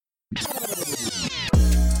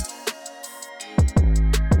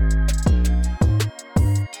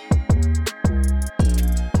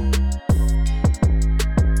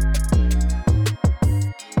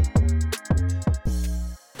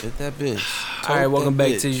that bitch. All right, welcome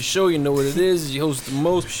back to your show. You know what it is. Your host the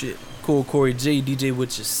most shit. Cool Corey J, DJ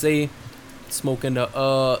What You Say. Smoking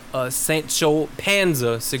the Sancho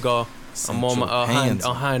Panza cigar. I'm on my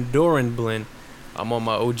Honduran blend. I'm on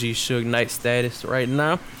my OG Suge Knight status right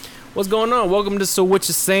now. What's going on? Welcome to So What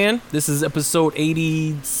You Saying. This is episode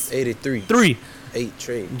 83. 8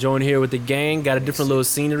 trade. Joined here with the gang. Got a different little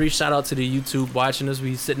scenery. Shout out to the YouTube watching us.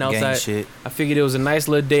 We sitting outside. Gang shit. I figured it was a nice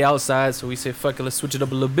little day outside, so we said, fuck it, let's switch it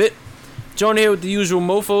up a little bit. Joined here with the usual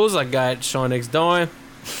mofos. I got Sean X Dawn,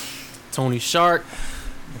 Tony Shark.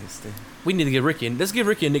 We need to give Ricky, let's give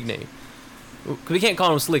Ricky a nickname. Cause we can't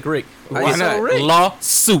call him Slick Rick. Why not? Rick?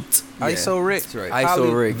 Lawsuit. Yeah. ISO Rick. That's right.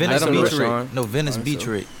 ISO Rick. Venice Beach Rick. No, Venice Beach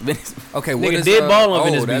Rick. Okay, what nigga is did ball on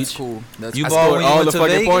Venice that's Beach. Cool. That's You cool. ball when you all went the to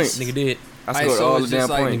fucking Vegas? points. Nigga did. I scored So all it's the damn just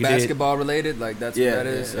like points. basketball related, like that's what that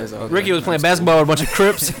is. that's all. Ricky was playing basketball with a bunch of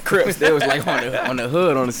Crips. Crips, they was like on the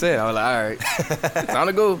hood on the set. I was like, all right, time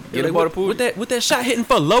to go. Get the ball to pool. With that shot hitting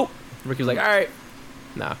for low. Ricky was like, all right.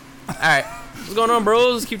 Nah. All right. What's going on,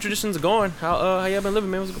 bros? Let's keep traditions going. How y'all been living,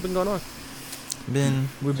 man? What's been going on?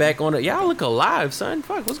 We're back on it. Y'all look alive, son.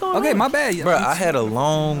 Fuck, what's going on? Okay, my bad. Bro, I had a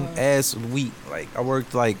long ass week. Like, I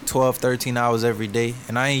worked like 12, 13 hours every day,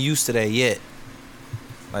 and I ain't used to that yet.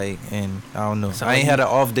 Like, and I don't know. I ain't had an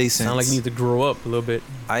off day since. Sound like you need to grow up a little bit.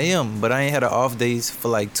 I am, but I ain't had an off days for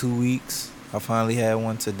like 2 weeks. I finally had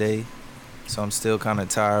one today, so I'm still kind of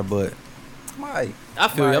tired, but I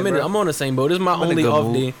feel you. I'm on the same boat. This is my only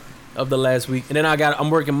off day of the last week, and then I'm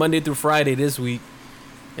working Monday through Friday this week,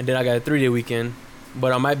 and then I got a 3-day weekend.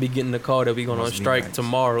 But I might be getting the call that we going on strike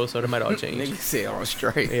tomorrow, so that might all change. Nigga said on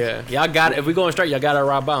strike. Yeah, y'all got it. If we go on strike, y'all gotta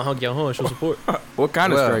ride by and hug your horn, show support. What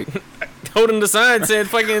kind of strike? Holding the sign said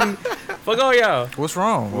fucking fuck all y'all. what's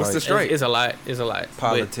wrong? What's Like, the strike? It's a lot. It's a lot.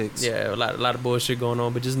 Politics. But yeah, a lot of bullshit going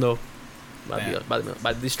on. But just know, about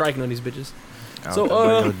to be striking on these bitches. So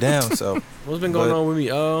go down. So what's been going on with me?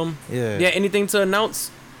 yeah. Anything to announce?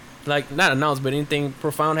 Like not announce, but anything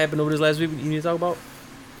profound happened over this last week you need to talk about?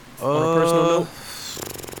 On a personal note?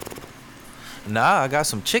 Nah, I got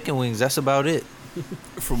some chicken wings. That's about it.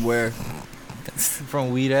 From where?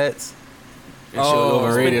 From Weedats. That shit was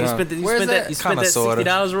overrated. You huh? spent that Kinda, sorta.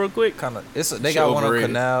 $60 real quick. Kind of. They Shit got one on overrated.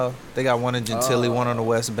 Canal. They got one in Gentilly, one on the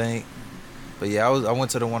West Bank. But yeah, I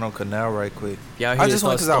went to the one on Canal right quick. Y'all I hear just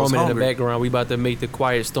went 'cause I was storming in the hungry. background. We about to make the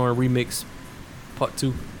Quiet Storm remix part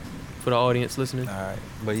 2 for the audience listening. All right,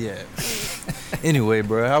 but yeah. Anyway,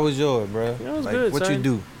 bro, how was yours, bro? Yeah, it was like, good, what son. you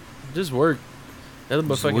do? Just work. Nothing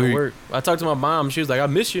but Just fucking work. I talked to my mom. She was like, "I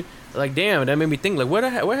miss you." Like, damn, that made me think. Like, where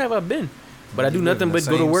have I been? But I do You live nothing in the but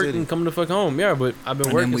go to same work city. and come to fuck home. Yeah, but I've been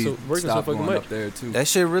And working then we so stopped fucking going much. up there too. That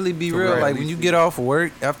shit really be So real. right, Like at when you least get off of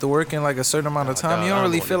work after working like a certain amount of Nah, time, dog, you I don't don't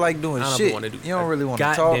really wanna feel do- like doing I don't shit. wanna do You don't really want to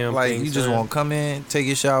talk. goddamn Like thing, you just son. want to come in, take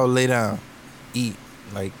your shower, lay down, eat.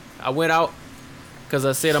 Like I went out because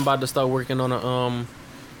I said I'm about to start working on a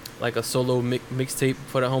like a solo mixtape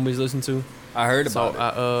for the homies listen to. I heard about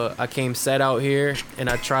So I sat out here and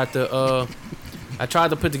I tried to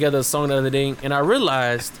put together a song the other day, and I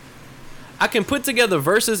realized I can put together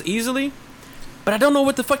verses easily, but I don't know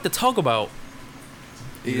what the fuck to talk about.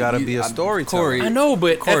 it. you gotta be a storyteller. Corey, I know,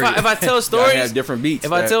 but Corey. if I tell Y'all stories, have different beats.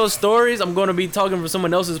 if I tell stories, I'm gonna be talking from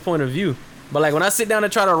someone else's point of view. But like when I sit down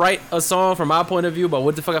and try to write a song from my point of view about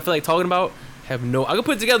what the fuck I feel like talking about, I can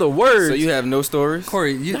put together words. so you have no stories.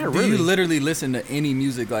 Corey, Not do really. you literally listen to any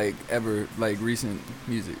music like ever, like recent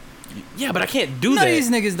music? yeah, but I can't do None that. of these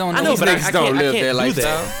niggas don't know. I know, but I niggas can't, don't I live can't their do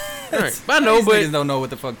lifestyle. that. Right. I None know, of these niggas but don't know what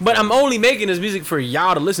the fuck. I'm only making this music for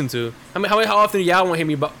y'all to listen to. I mean, how often do y'all want to hear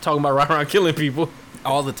me talking about riding around killing people?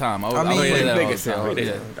 all the time. I mean, I would play that all the niggas say all time. the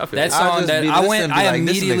Yeah. time. I feel That it. I song just that be I listening to I like,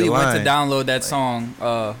 this immediately nigga went to lying. download that song.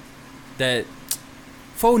 That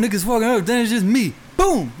 4 niggas fucking up. Then it's just me.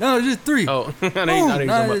 Boom. No, it's just 3. Oh, I didn't Boom. know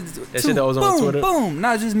Nah, that it's shit that was on boom, Twitter. Boom.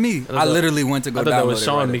 Not just me. thought I that- literally went to go I thought that download was it.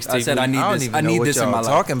 Sean right mixtape. I said I need I don't this. even I know need what this in y'all my life.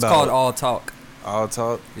 talking It's about. called All Talk. All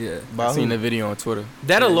talk. Yeah. About I seen who? the video on Twitter.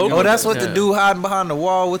 That a logo. Oh, that's what yeah. the dude hiding behind the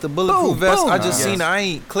wall with the bulletproof Boom, vest. boom. I just Nah. seen it. I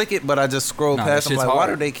ain't click it, but I just scrolled Nah, past. that I'm shit's like, why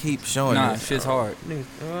hard. do they keep showing Nah, this? shit's hard. I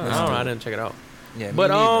don't know. I didn't check it out. Yeah, me But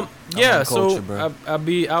neither. I'm yeah. on So culture, bro. I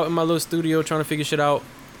be out in my little studio trying to figure shit out,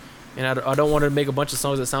 and I don't want to make a bunch of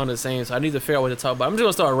songs that sound the same. So I need to figure out what to talk about. I'm just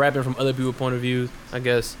gonna start rapping from other people's point of view, I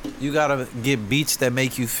guess. You gotta get beats that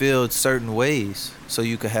make you feel certain ways, so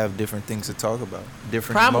you can have different things to talk about.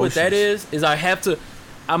 Different Problem emotions. with that is I have to.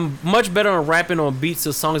 I'm much better on rapping on beats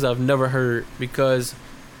of songs I've never heard because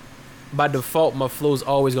by default my flow's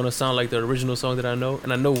always gonna sound like the original song that I know,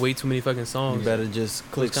 and I know way too many fucking you songs. better just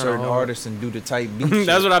click kinda certain hard. artists and do the type beat.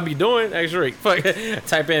 That's what I be doing. Actually, fuck,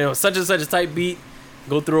 type in such and such a type beat,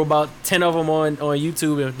 Go through about 10 of them on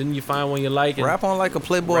YouTube, and then you find one you like. And Rap on like a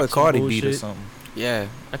Playboy rap some Cardi beat or bullshit. something. Yeah.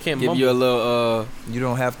 I can't Give mumble. you a little You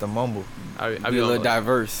don't have to mumble. I be a little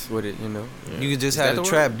diverse with it, you know. You could just Is have that a the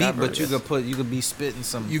trap word? beat, but Diverse. you could be spitting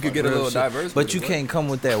some. You could get a real little shit. diverse. But with you it, can't come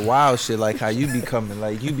with that wild shit like how you be coming.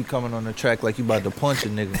 Like you be coming on the track like you about to punch a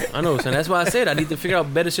nigga. I know, son. That's why I said I need to figure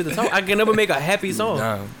out better shit to talk. I can never make a happy song.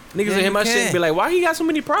 Nah. Niggas Yeah, will hear you my shit and can. be like, why he got so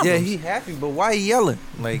many problems? Yeah, he happy, but why he yelling?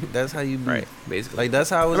 Like that's how you be. Right, basically. Like that's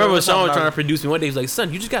how I I was. remember every time Sean I trying to was- produce me one day. He was like,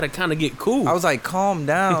 son, you just got to kind of get cool. I was like, calm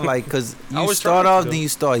down, like, cause I you was start trying off, to. then you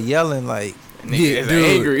start yelling, like, Nigga Yeah, is dude,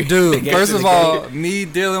 angry. dude. The First gangster, of the all, me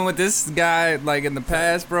dealing with this guy like in the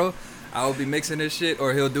past, bro. I will be mixing this shit,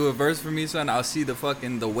 or he'll do a verse for me, son. I'll see the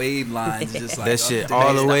wave lines just like that up shit there.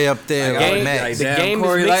 all the way up there, Like, like, game, Max. the damn, game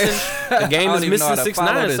Corey, is like- missing. The game I is don't even know how missing to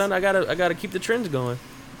follow 6ix9ine, this. son. I gotta keep the trends going.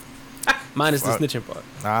 Minus the Fuck. snitching part.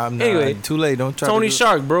 Nah, I'm not. Anyway, Too late. Don't try. Tony to do-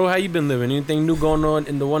 Shark, bro, how you been living? Anything new going on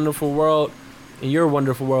in the wonderful world, in your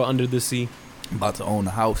wonderful world under the sea? I'm about to own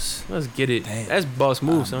a house. Let's get it. Damn. That's boss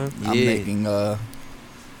move, son. I'm Yeah. making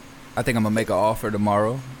I think I'm gonna make an offer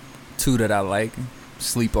tomorrow. 2 that I like.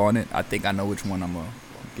 Sleep on it. I think I know which one I'm gonna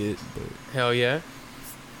get, but Hell yeah.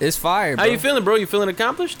 it's fire, bro. How you feeling, bro? You feeling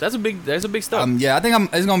accomplished? That's a big step. Yeah, I think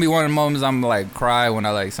it's gonna be one of the moments I'm like cry when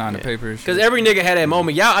I like sign the Yeah. papers. Because every nigga had that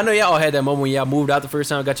moment. I know y'all all had that moment when y'all moved out the first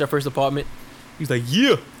time, got your first apartment. He was like,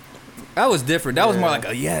 yeah. That was different. That was more Yeah. like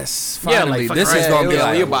a yes. Yeah, Finally, like, this fuck is right. gonna be Yeah,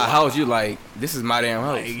 like when you buy a house, you like, this is my damn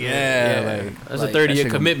house. yeah, like That's a like, 30-year that shit gonna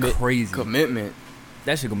be commitment. Crazy. Commitment.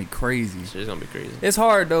 That shit gonna be crazy. Shit's gonna be crazy. It's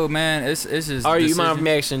hard though, man. It's just. All right, you decision. mind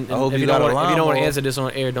me asking? I hope If you you don't got a want to lawnmower. answer this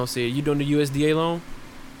on air, don't say it. You doing the USDA loan?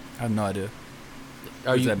 I have no idea.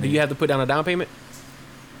 Do that mean? you have to put down a down payment?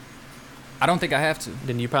 I don't think I have to.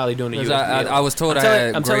 Then you're probably doing the 'Cause USDA. I was told I'm I telling, had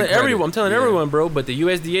I'm great telling credit. everyone. I'm telling Yeah. everyone, bro. But the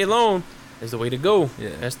USDA loan is the way to go. Yeah.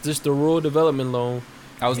 That's just the rural development loan.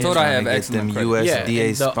 I was He's told I trying have to get excellent them credit. USDA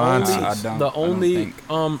and the sponsors. only, I don't- the I don't only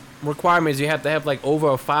think. requirement is you have to have like over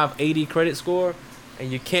a 580 credit score,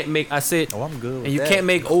 and you can't make. I said, Oh, I'm good. With and you that. can't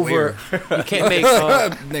make over. You can't make.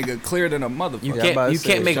 Nigga, clearer than a motherfucker. You Yeah, I'm about can't. to You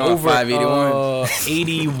say, can't make Sean, over 581.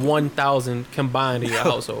 81,000 combined in your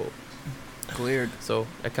household. cleared. So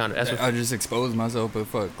that kind of that's what. I just exposed myself, but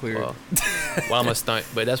fuck, cleared. Well, I'm a stunt,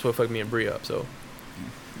 but that's what fucked me and Bree up. So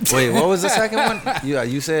Wait, what was the second one?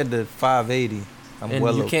 You said the 580. I'm and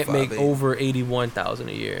well you over can't make 580. over 81,000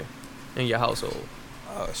 a year in your household.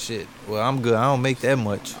 Oh shit. Well, I'm good. I don't make that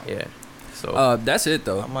much. Yeah. So That's it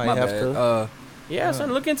though. I might My have bad. to. yeah,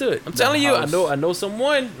 son, look into it. I'm The telling you, house. I know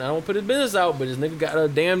someone. I don't put his business out, but this nigga got a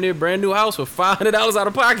damn near brand new house with $500 out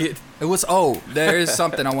of pocket. It was there is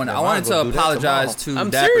something I wanted. Yeah, I wanted might to go do that apologize to I'm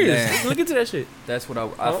Dapper serious. Dan. Look into that shit. That's what I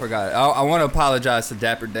Oh. forgot. I want to apologize to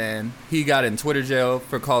Dapper Dan. He got in Twitter jail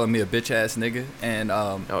for calling me a bitch ass nigga, and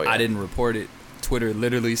yeah. I didn't report it. Twitter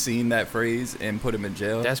literally seen that phrase and put him in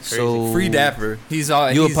jail. That's crazy. So Free Dapper. He's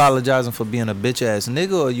all You he's, apologizing for being a bitch ass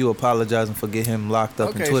nigga, or you apologizing for getting him locked up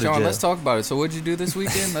Okay, in Twitter Sean, jail? let's talk about it. So what'd you do this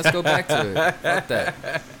weekend? Let's go back to it. Fuck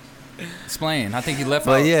that. Explain. I think he left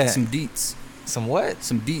But out yeah. some deets. Some what?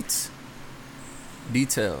 Some deets.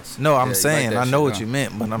 Details. No, Yeah, I'm you saying write that I know shit what down. you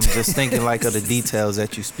meant, but I'm just thinking like of the details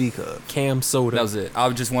that you speak of. Cam soda. That was it. I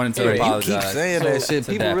just wanted to Yeah, You apologize. keep saying that shit.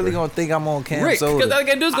 to People Dapper. really gonna think I'm on Cam Rick, Because all Soda. I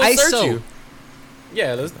gotta do is go search ISO. you.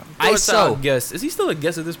 Yeah, let's ISO. guess. Is he still a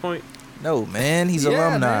guest at this point? No, man, he's Yeah,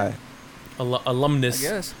 alumni. man. Alumnus. I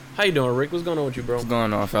guess. How you doing, Rick? What's going on with you, bro? What's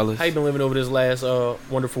going on, fellas? How you been living over this last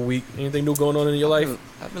wonderful week? Anything new going on in your life?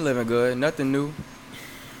 I've been living good. Nothing new.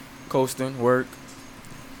 Coasting, work.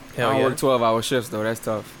 Hell I don't yeah. work 12-hour shifts, though. That's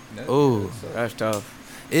tough. Ooh, That's tough.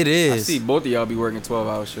 it I is. see both of y'all be working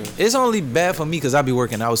 12-hour shifts. It's only bad for me because I be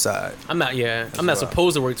working outside. I'm not. Yeah, I'm not why.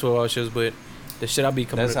 supposed to work 12-hour shifts, but the shit I be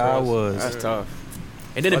coming. That's how I across. was. That's tough.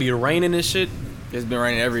 And then it be raining and shit. It's been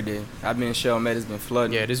raining every day. I've been in Shell Med. It's been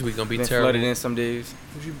flooding. Yeah, this week gonna be been terrible. flooded in some days.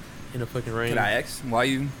 In the fucking rain. Could I ask why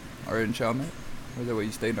you are in Chalmette? Or is that where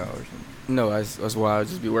you stay now or something? No, that's why I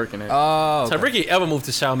just be working at. Oh, So if Ricky ever moved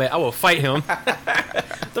to Chalmette, I will fight him.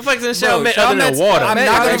 The fuck's in Bro, Chalmette other than Chalmette's- water? I'm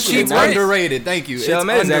Chalmette's not gonna actually cheat. nice. Underrated. Thank you. Shell It's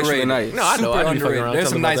Med is actually underrated. nice. No, I know. Super I be fucking underrated. around. There's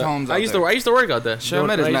Tell some me about nice that. homes out I used there. to work out there. Shell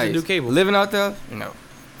Med is I used nice. to do cable. Living out there,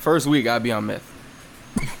 first week I'd be on meth.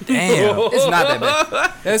 Damn. It's not that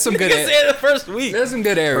bad. There's some You good. can say it the first week. There's some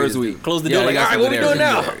good areas. First week. Close the Yeah, door. they Like, got all right, some what we good doing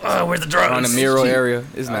now? areas. Where's the drugs? On the Miro cheap. area,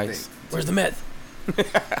 it's I nice. Where's the meth?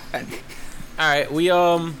 All right, we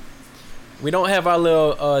don't have our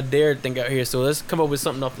little dare thing out here, so let's come up with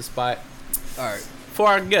something off the spot All right. for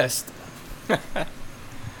our guest.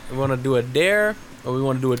 We want to do a dare or we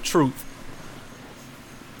want to do a truth.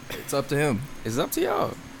 It's up to him. It's up to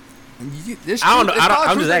y'all. This I don't know. It's I don't- called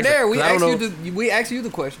I'm truth just or asking, dare. 'cause I don't know. We ask you the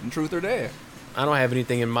question. Truth or dare. I don't have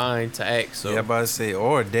anything in mind to ask. So Yeah, about to say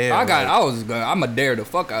or dare. I'm a dare the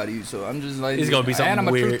fuck out of you, so I'm just like. it's gonna be something and I'm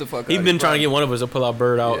weird. Truth the fuck He's out been of trying to get one of us to pull our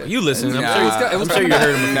bird out. Yeah. You listen. Nah, I'm sure you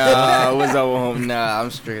heard him. Nah, what's up, home? Nah,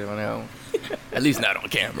 I'm straight on that one. At least not on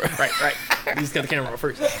camera. Right. You just got the camera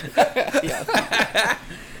first.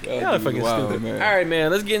 Y'all are fucking Wow, stupid. man. All right,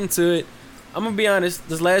 man. Let's get into it. I'm gonna be honest.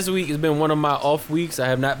 This last week has been one of my off weeks. I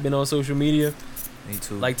have not been on social media, Me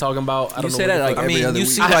too. like talking about. I You don't know. say what that the like fuck- I mean, every other you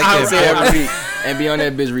week. see I- like I the say important- every week and be on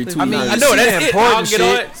that bitch retweeting. I mean, I you know see that's the it. I'll important get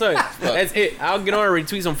shit. on. Sorry, that's it. I'll get on and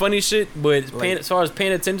retweet some funny shit, but as far as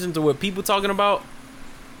paying attention to what people talking about,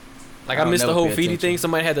 like I don't missed the never whole pay Feedy attention. thing.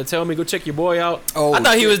 Somebody had to tell me go check your boy out. Oh, I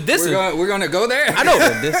thought he was shit. dissing. We're gonna go there. I know.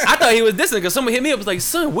 I thought he was dissing because someone hit me up was like,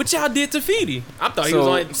 "Son, what y'all did to Feedy?" I thought he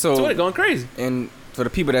was on Twitter going crazy. And for the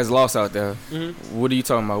people that's lost out there, Mhm. what are you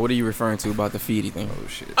talking about? What are you referring to about the Feedy thing? Oh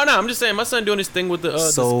shit. Oh no, I'm just saying my son doing this thing with the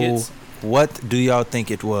So, skits. what do y'all think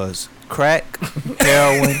it was? Crack,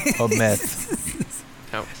 heroin, or meth?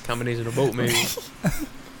 Combination of both, maybe.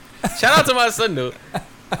 Shout out to my son though.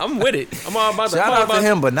 I'm with it. I'm all about Shout out to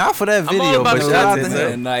him, but not for that I'm all video. about But the shout out to content,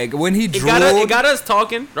 him. And like when he It drooled, got us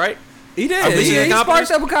talking, right? he did. A mission He accomplished?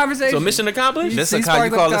 sparked up a conversation. So mission accomplished. This He you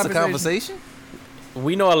sparked up call the this a conversation. conversation?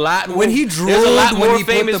 We know a lot. When he there's a drooled lot when more he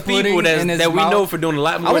put famous the pudding people in his that we mouth. know for doing a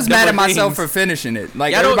lot more. I was mad at dumber myself things. for finishing it.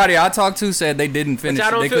 Like Y'all don't- everybody I talked to said they didn't finish y'all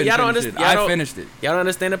it. don't They feel- couldn't y'all don't finish it. understand- y'all I don't- finished it. Y'all don't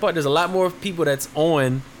understand that part. There's a lot more people that's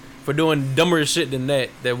on for doing dumber shit than that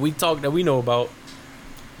we know about.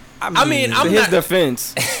 I mean, To I'm his not.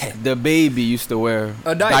 defense, the baby used to wear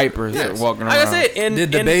A diaper, diapers yes. walking around. Like I said, and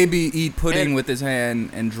Did the and, baby eat pudding and- with his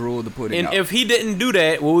hand and drool the pudding and out? if he didn't do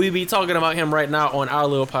that, will we be talking about him right now on our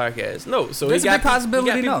little podcast? No. So There's he a got big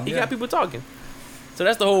possibility, He got, no, people, he yeah. got people talking. So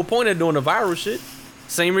that's the whole point of doing the viral shit.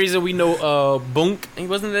 Same reason we know Bunk.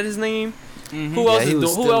 Wasn't that his name? Mhm. Who else Yeah, he is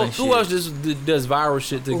was who stealing else? Who shit. else just does viral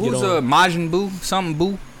shit to Who's get on? Majin Buu? Something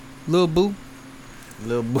Boo? Lil Boo?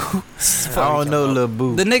 Lil Boo. I don't know Lil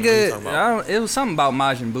Boo. The What are you nigga, talking about? it was something about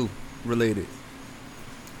Majin Buu related.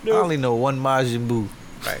 I only know one Majin Buu.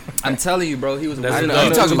 I'm telling you, bro, he was. That's I a know- dog. You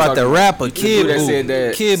know talking who about the talking- rapper The Kid dude that Boo? said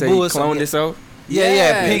that Kid said Boo he or cloned something. himself. Yeah,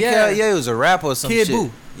 Yeah, Pink yeah. hair. Yeah, he was a rapper or some Kid shit.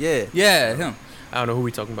 Boo. Yeah, Yeah, him. I don't know who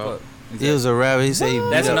we talking about. he was a rapper. He said he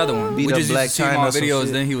That's beat up- another one. beat We up just Black used to see him China on or some videos.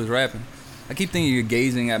 shit. Then he was rapping. I keep thinking you're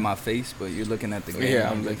gazing at my face, but you're looking at the game. Yeah,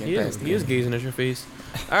 I'm looking He is, past he is gazing at your face.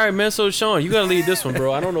 All right, man. So Sean, you gotta lead this one,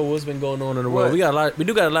 bro. I don't know what's been going on in the world. What? We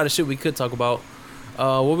do got a lot of shit we could talk about.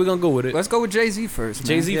 What we gonna go with it? Let's go with Jay-Z first. man.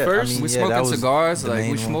 Jay-Z Yeah, I first. mean, We yeah, smoking that was cigars. the Like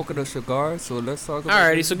main we one. smoking a cigar. So let's talk about.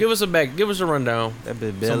 Alrighty, so give us a rundown. That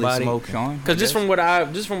bit barely Somebody- smoking. Sean. Because just from what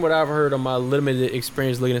I've heard on my limited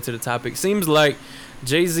experience looking into the topic, seems like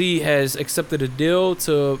Jay-Z has accepted a deal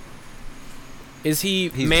to. Is he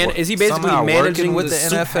He's basically somehow managing working with the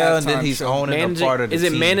Super NFL and then halftime he's show. owning managing, a part of the is it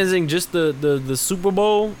team. managing just the Super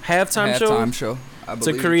Bowl halftime show I to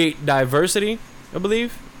believe. create diversity? I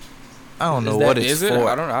believe. I don't know Is what that- it's is it? for.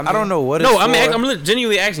 I don't- I I mean- don't know what No, it's I'm for.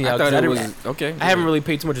 genuinely asking y'all. I 'cause thought it didn't- was okay. I haven't really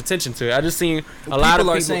paid too much attention to it. I just seen a lot of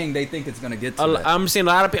People are people. saying they think it's gonna get to that. I'm seeing a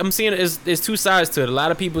lot of. I'm seeing there's two sides to it. A lot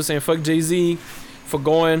of people saying fuck Jay-Z for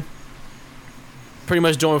going, pretty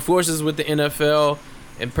much joining forces with the NFL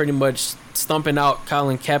and pretty much stumping out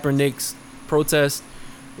Colin Kaepernick's protest,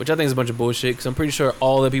 which I think is a bunch of bullshit. Because I'm pretty sure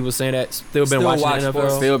all the people saying that still been watching watch the NFL.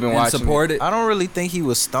 sports Still been and watching support it. I don't really think he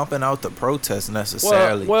was stumping out the protest well,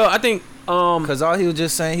 necessarily. well, I think Because all he was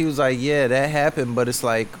just saying, he was like, yeah, that happened, but it's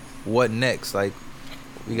like, what next? Like,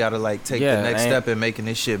 we got to, like, take Yeah, the next and- step in making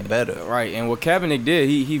this shit better. Right, and what Kaepernick did,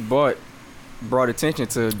 he brought attention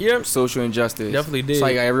to Yep. social injustice. Definitely did. It's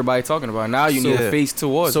like everybody talking about. Now you need So- a face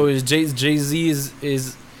towards. so. it. Is Jay-Z is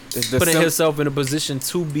It's the putting sim- himself in a position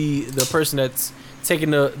to be the person that's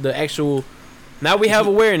taking the actual. Now we have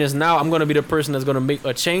awareness. Now I'm gonna be the person that's gonna make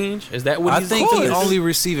a change. Is that what I he's think doing? he only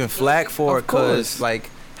receiving flack for it Of course. because, like,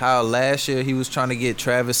 how last year he was trying to get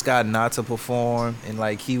Travis Scott not to perform, and,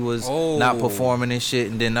 like, he was not Oh. performing and shit,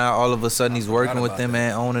 and then now all of a sudden he's working forgot with about them that.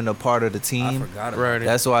 and owning a part of the I team. forgot about Right.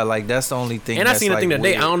 That's why, like, that's the only thing. And I that's, seen the like, thing today.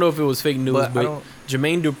 weird. I don't know if it was fake news, But I but don't-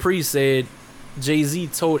 Jermaine Dupri said Jay-Z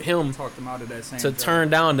told him Talked him out of that same to job. turn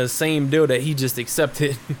down the same deal that he just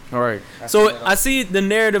accepted. All right. So I see the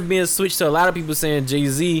narrative being switched to a lot of people saying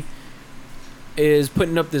Jay-Z is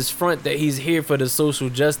putting up this front that he's here for the social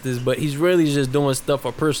justice, but he's really just doing stuff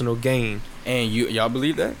for personal gain. And y'all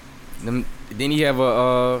believe that? Then he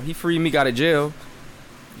have he freed Meek out of jail.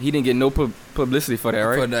 He didn't get no publicity for that,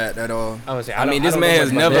 right? For that at all. I would say, I mean, this man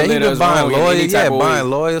has never Yeah, he let been us buying wrong in any lawyers. type Yeah, of buying way.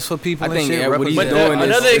 lawyers for people I and think shit. what he's But representing- doing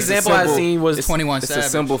another is example I simple- seen was It's 21 It's a Savage.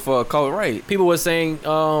 symbol for a cult, right? people were saying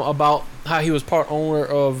about how he was part owner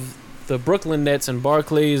of the Brooklyn Nets and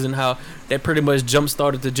Barclays and how that pretty much jump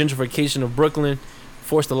started the gentrification of Brooklyn,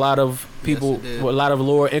 forced a lot of people, a lot of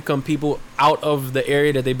lower income people out of the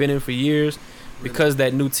area that they've been in for years, because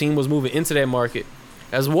that new team was moving into that market.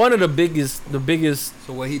 As one of the biggest.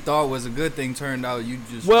 So what he thought was a good thing turned out you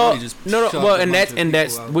just well, really just and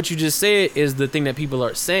that's what you just said is the thing that people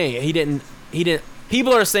are saying. He didn't.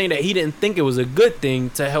 People are saying that he didn't think it was a good thing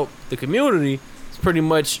to help the community. It's pretty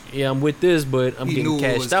much, yeah, I'm with this, but I'm getting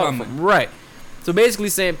cashed out from. Right. So basically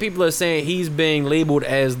saying, people are saying he's being labeled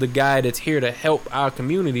as the guy that's here to help our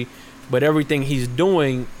community, but everything he's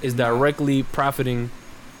doing is directly profiting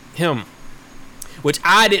him. Which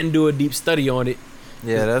I didn't do a deep study on it.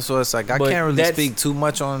 Yeah, that's what it's like. I can't really speak too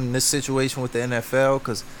much on this situation with the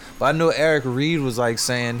NFL, but I know Eric Reed was like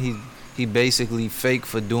saying he basically fake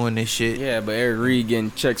for doing this shit. Yeah, but Eric Reed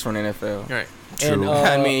getting checks from the NFL. Right. True. And,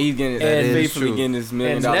 I mean, he's getting faithfully getting his $1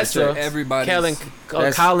 million checks. Everybody. Colin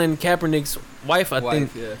Kaepernick's wife, I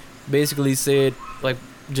think, basically said like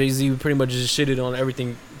Jay-Z pretty much just shitted on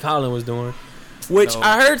everything Colin was doing. Which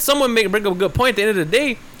I heard someone bring up a good point. At the end of the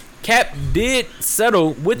day, Cap did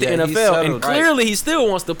settle with the NFL, and clearly he still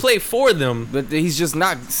wants to play for them. But he's just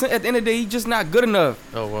not. At the end of the day, he's just not good enough.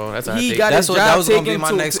 Oh well, that's he got his job that was gonna be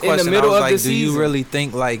my next question. In the middle of the season. Do you really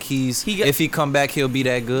think like if he come back, he'll be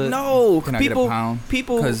that good? No, can I get a pound?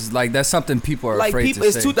 Because like that's something people are like afraid to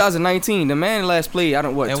it's say. 2019. The man last played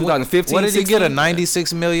 2015. What did he get, a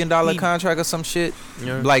 $96 million contract or some shit?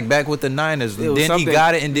 Yeah. Like back with the Niners. Then he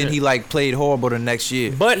got it, and then he like played horrible the next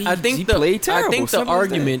year. But I think the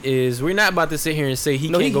argument is we're not about to sit here and say he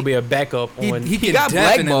can't go be a backup on. He got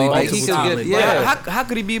blackballed. How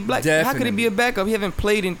could he be How could he be a backup? He haven't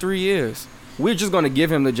played in 3 years. We're just gonna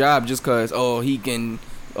give him the job just cause he can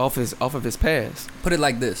off of his pass. Put it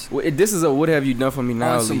like this. This is a what have you done for me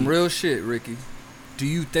now? On some real shit, Ricky. Do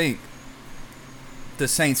you think the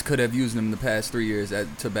Saints could have used him the past 3 years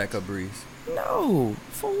to back up Breeze? No.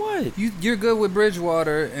 For what? You're good with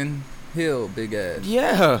Bridgewater and Hill, big ass.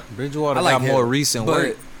 Yeah. Bridgewater got more recent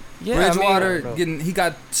work. Yeah, Bridgewater he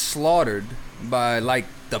got slaughtered by like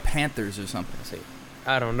the Panthers or something.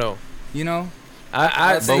 I don't know. You know?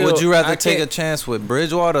 But would you rather take a chance with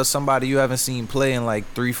Bridgewater or somebody you haven't seen play in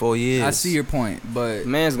like 3-4 years? I see your point, but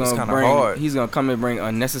man's gonna he's gonna come and bring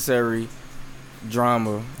unnecessary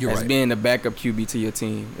drama being the backup QB to your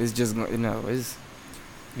team. It's just it's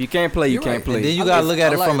if you can't play, you can't play. And then you gotta look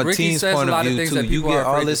at it from a team's point of view too. You get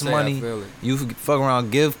all this money, you fuck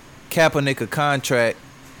around, give Kaepernick a contract.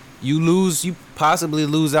 You possibly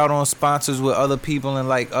lose out on sponsors with other people and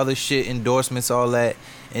like other shit, endorsements, all that,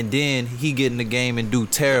 and then he get in the game and do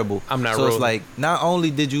terrible. It's like not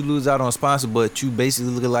only did you lose out on sponsors, but you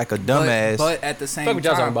basically look like a dumbass. But at the same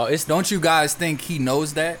time, don't you guys think he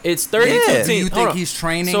knows that? It's 32 teams. Do you think he's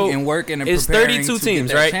training and working and preparing? It's 32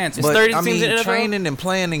 teams, right? It's 32 teams in the NFL. Training and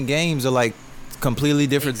playing in games are like completely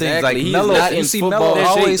different things. Like Melo, you see Melo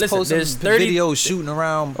always posting videos shooting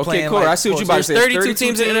around. Okay, cool. I see what you about to say. There's 32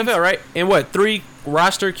 teams in the NFL, right? And what, 3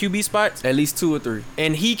 roster QB spots? At least 2 or 3.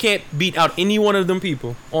 And he can't beat out any one of them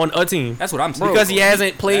people on a team. That's what I'm saying. Because he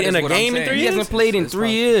hasn't played in a game in 3 years. He hasn't played in 3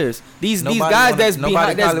 years. These guys that's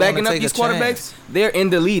backing up these quarterbacks, they're in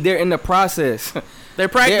the lead. They're in the process. They're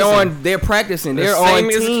practicing. They're practicing. They're on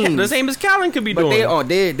teams. The same as Calvin could be doing. But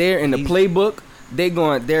they're in the playbook.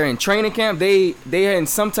 They're in training camp. They're in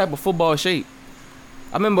some type of football shape.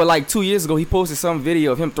 I remember like 2 years ago he posted some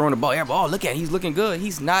video of him throwing the ball. Oh, look at he's looking good.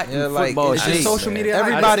 He's not in football shape. Social media.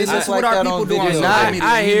 Everybody looks like that on video.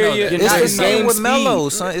 I hear you. It's the same with Melo,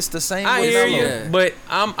 son. It's the same with Melo. I hear you. But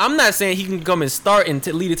I'm not saying he can come and start and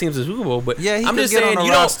lead the team to the Super Bowl. But I'm just saying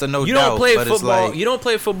you don't play football. You don't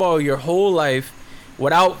play football your whole life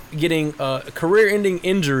without getting a career-ending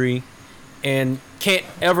injury and can't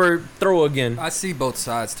ever throw again. I see both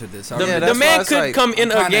sides to this. The man could come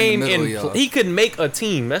in a game and he could make a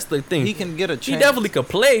team. That's the thing. He can get a chance. He definitely could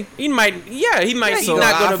play. He might. He's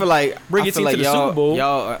not gonna bring a team to the Super Bowl.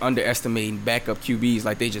 Y'all are underestimating backup QBs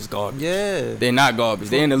like they just garbage. Yeah, they're not garbage.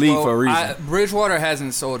 They're in the league for a reason. Bridgewater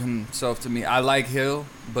hasn't sold himself to me. I like Hill,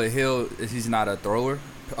 but he's not a thrower.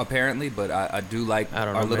 Apparently, but I do like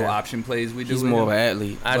our little option plays we do. He's more of an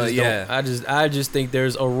athlete. I just think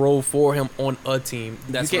there's a role for him on a team.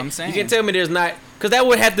 That's what I'm saying. You can tell me there's not, because that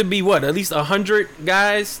would have to be at least 100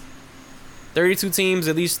 guys, 32 teams,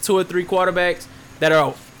 at least 2 or 3 quarterbacks that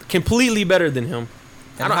are completely better than him.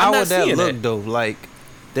 And how would that look though? Like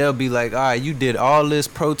they'll be like, all right, you did all this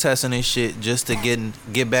protesting and shit just to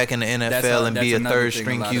get back in the NFL and be a third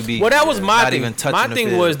string QB. Well, that was my thing. My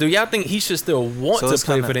thing was, do y'all think he should still want to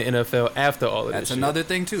play for the NFL after all of this? That's another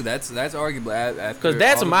thing too. That's arguable. Because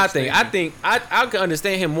that's my thing. I think I can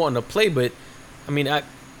understand him wanting to play, but I mean,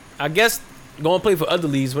 I I guess going to play for other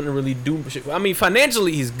leagues wouldn't really do shit. I mean,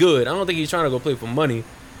 financially he's good. I don't think he's trying to go play for money.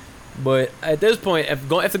 But at this point,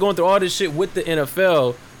 after going through all this shit with the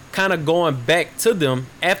NFL, kind of going back to them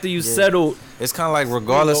after you settled. It's kind of like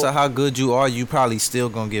regardless of how good you are, you probably still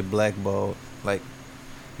gonna get blackballed. Like,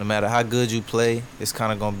 no matter how good you play, it's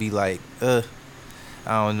kind of gonna be like, I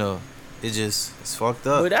don't know. It's fucked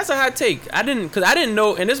up. But that's a hot take. I didn't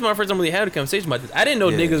know, and this is my first time really having a conversation about this. I didn't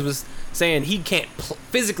know niggas was saying he can't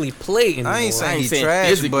physically play anymore. I ain't saying he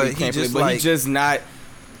trash, but he just play, like he's just not.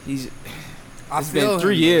 It's been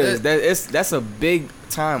 3 years. That's a big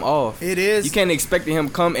time off. It is. You can't expect him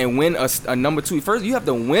to come and win a number 2. First, you have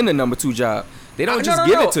to win a number 2 job. They don't just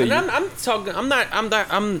give it to you. I'm talking.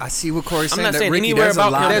 I see what Corey's saying. I'm not saying Ricky, anywhere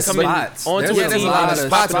about him coming onto a team. A lot of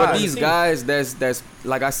spots, but these guys, that's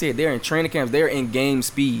like I said, they're in training camps. They're in game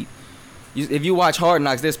speed. If you watch Hard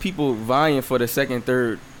Knocks, there's people vying for the second,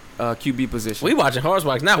 third QB position. We watching Hard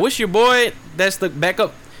Knocks now. What's your boy? That's the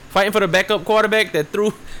backup, fighting for the backup quarterback that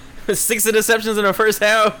threw 6 interceptions in the first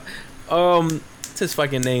half. What's his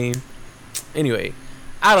fucking name? Anyway,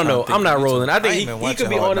 I don't know. I'm not rolling. I think he could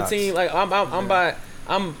be on the team. Like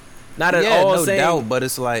I'm not at all no saying. Doubt, but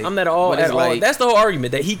it's like I'm not at all. That's the whole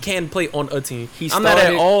argument that he can play on a team. I'm not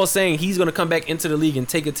at all saying he's gonna come back into the league and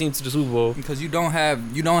take a team to the Super Bowl because you don't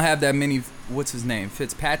have that many. What's his name?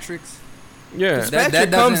 Fitzpatrick's. Yeah,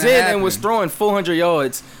 Fitzpatrick comes in and was throwing 400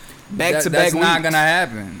 yards. Back to back. That's not gonna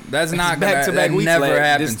happen. That's not back to back. Never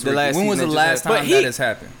happens. When was the last time that has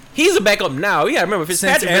happened? He's a backup now. You gotta remember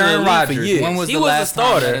Fitzpatrick been in the league for years. When was the last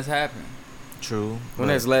time that has happened? True. When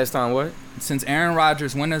was the last time what? Since Aaron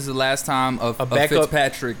Rodgers, when is the last time a backup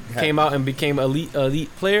Fitzpatrick came out and became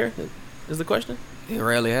elite player? Is the question? It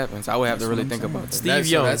rarely happens. I would have to really think about that. Steve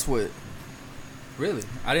Young. That's what. Really,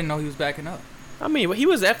 I didn't know he was backing up. I mean, he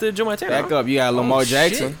was after Joe Montana. Back up, you got Lamar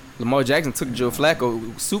Jackson. Shit. Lamar Jackson took Joe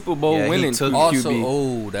Flacco, Super Bowl winning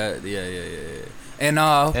QB.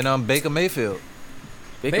 And Baker Mayfield.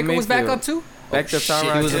 Baker was back up too. Backed up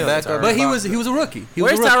Tyrod. He was a backup, but he was a rookie.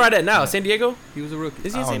 Where's Tyrod at now? San Diego. He was a rookie.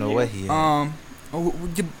 Is he I don't know what he.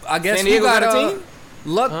 I guess San Diego got a team.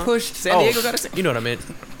 Luck pushed. San Diego got a team. You know what I meant.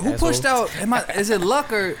 Who pushed out? Is it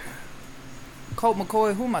Luck or Colt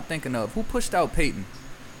McCoy? Who am I thinking of? Who pushed out Peyton?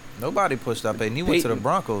 Nobody pushed out Peyton. He went to the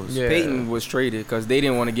Broncos. Yeah. Peyton was traded because they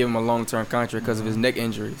didn't want to give him a long-term contract because of his neck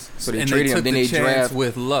injuries. So they traded him. Then they drafted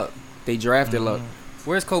with Luck. They drafted Luck.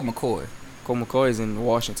 Where's Colt McCoy? Colt McCoy is in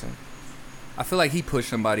Washington. I feel like he pushed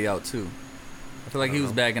somebody out too. I feel like he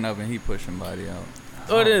was backing up and he pushed somebody out.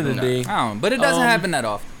 At the end of the day, I don't know, but it doesn't happen that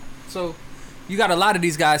often. So you got a lot of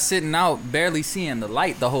these guys sitting out, barely seeing the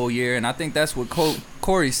light the whole year, and I think that's what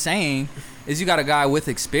Corey's saying is you got a guy with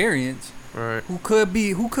experience. Right. Who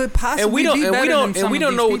could possibly be better than some we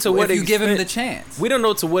don't know to what if you give him the chance. We don't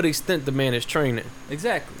know to what extent the man is training.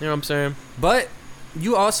 Exactly. You know what I'm saying? But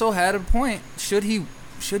you also had a point. Should he want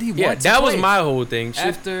to that play? Was my whole thing.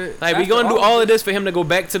 We gonna do all of this for him to go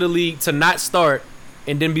back to the league to not start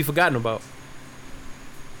and then be forgotten about.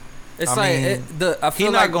 It's I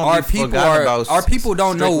feel like our people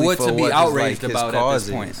don't know what to be outraged about at this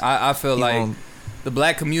point. I feel like the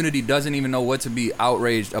black community doesn't even know what to be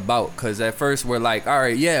outraged about because at first we're like, all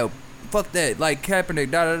right, yeah, fuck that, like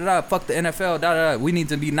Kaepernick, da da da, fuck the NFL, da da da. We need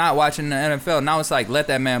to be not watching the NFL. Now it's like, let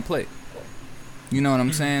that man play. You know what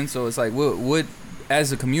I'm saying? So it's like, what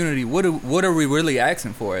as a community, what are we really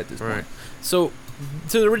asking for at this point? So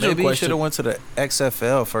to the original maybe question, you should have went to the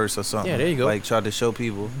XFL first or something. Yeah, there you go. Like tried to show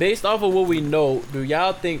people. Based off of what we know, do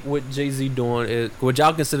y'all think what Jay-Z doing is? Would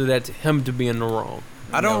y'all consider that to him to be in the wrong?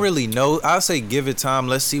 I don't really know. I'll say give it time.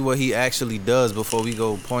 Let's see what he actually does before we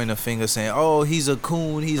go point a finger saying, "Oh, he's a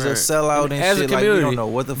coon, he's a sellout," and as shit. A community, like, we don't know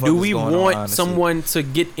what the fuck do is we going want on, someone to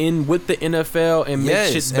get in with the NFL and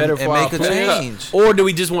make shit better for our players, or do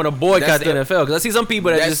we just want to boycott the NFL? Because I see some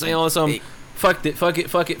people that just say on some. Fuck it,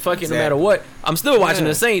 exactly. No matter what. I'm still watching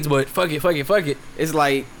the Saints, but fuck it. It's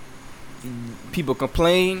like people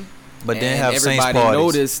complain, but then have everybody Saints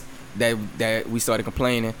noticed that we started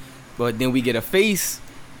complaining, but then we get a face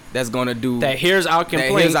that's gonna do that. Here's our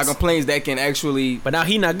complaints. That can actually. But now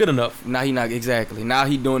he not good enough. Now he not exactly. Now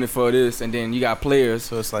he doing it for this, and then you got players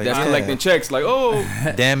so it's like, that's collecting checks. Like, oh,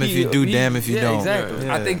 damn if you do, damn if you don't. Exactly.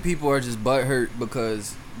 Yeah. I think people are just butthurt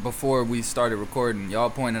because. Before we started recording, y'all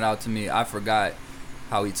pointed out to me, I forgot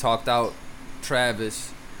how he talked out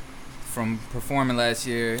Travis from performing last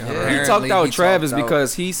year. Yeah. He talked out Travis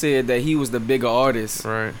because he said that he was the bigger artist.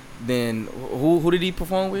 Right. then who did he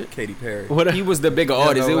perform with? Katy Perry. He was the bigger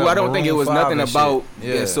artist. I don't think it was nothing about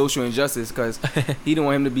social injustice because he didn't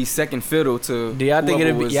want him to be second fiddle to. Do y'all think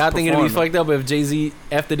it'd be fucked up if Jay-Z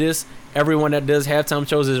after this? Everyone that does halftime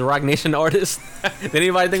shows is Rock Nation artists. Did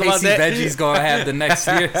anybody think about that? Casey Veggie's gonna have the next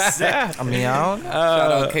year. I mean, I don't know.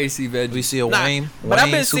 Shout out Casey Veggie. We see a Wayne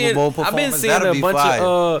Super Bowl performance. I've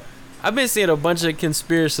been seeing a bunch of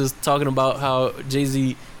conspiracists talking about how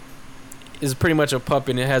Jay-Z is pretty much a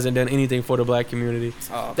puppet and hasn't done anything for the black community.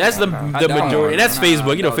 That's the majority. And that's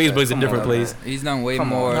Facebook. You know, Facebook's a different place. He's done way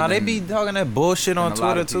more. Nah, they be talking that bullshit on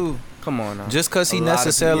Twitter too. Come on now. Just because he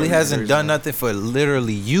necessarily hasn't done nothing for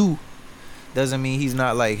literally you doesn't mean he's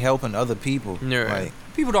not like helping other people. Yeah. Like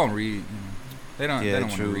people don't read. They don't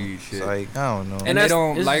want to read shit. It's like, I don't know. And they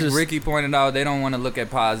don't, like Ricky pointed out, they don't want to look at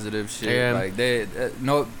positive shit. Yeah. Like it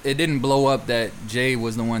didn't blow up that Jay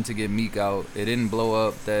was the one to get Meek out. It didn't blow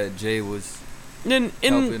up that Jay was. And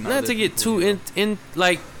not to get too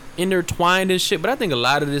intertwined and shit, but I think a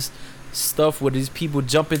lot of this stuff where these people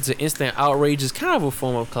jump into instant outrage is kind of a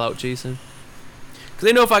form of clout chasing. Cause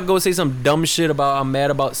they know if I go say some dumb shit about I'm mad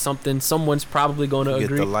about something, someone's probably going to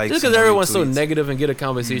agree. Just because everyone's so negative and get a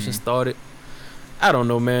conversation started. I don't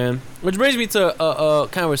know, man. Which brings me to a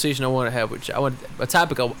conversation I want to have with you. A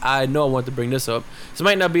topic I know I want to bring this up. This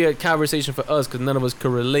might not be a conversation for us because none of us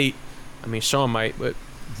could relate. I mean, Sean might, but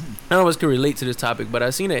none of us could relate to this topic. But I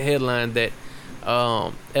seen a headline that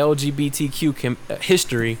LGBTQ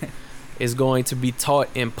history is going to be taught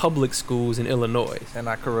in public schools in Illinois. And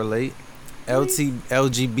I could relate.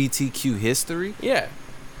 LGBTQ history? Yeah.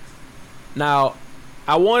 Now,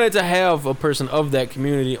 I wanted to have a person of that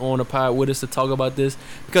community on the pod with us to talk about this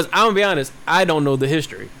because I'm gonna be honest, I don't know the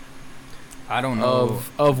history. I don't know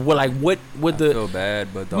of what I feel bad,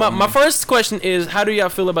 but my first question is, how do y'all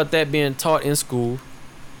feel about that being taught in school?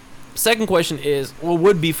 Second question is, what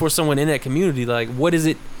would be for someone in that community? Like, what is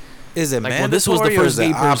it? Is it like, mandatory this was the first or is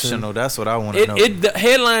it optional? That's what I want to know. The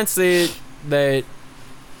headline said that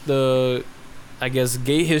I guess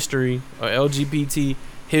gay history or LGBT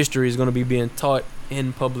history is going to be being taught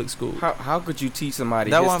in public school. How could you teach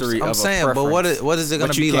somebody history I'm saying, but what is it going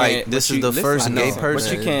to be like? This is the first gay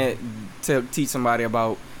person. But you can't teach somebody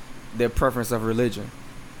about their preference of religion.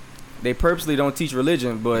 They purposely don't teach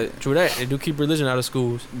religion, but true that they do keep religion out of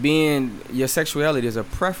schools. Your sexuality is a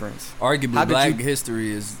preference. Arguably, black history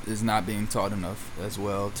is not being taught enough as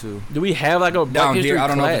well too. Do we have like a black history class? I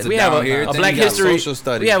don't know if it's we have a black history.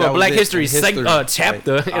 We have a black history chapter.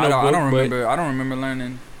 Right. I don't remember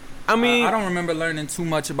learning. I mean, I don't remember learning too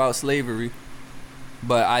much about slavery,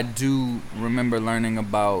 but I do remember learning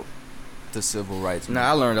about the civil rights movement.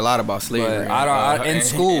 I learned a lot about slavery in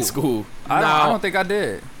school. I don't think I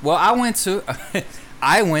did. Well, I went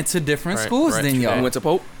to different schools than y'all. You went to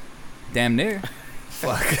Pope? Damn near.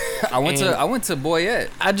 Fuck. I went to Boyette.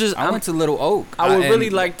 I went to Little Oak. I would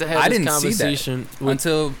really like to have this conversation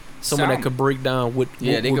until someone that could break down what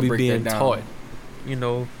would be being taught. You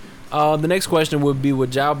know, the next question would be: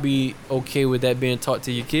 would y'all be okay with that being taught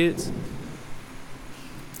to your kids?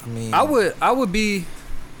 I mean, I would be.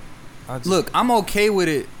 Look, I'm okay with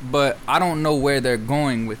it, but I don't know where they're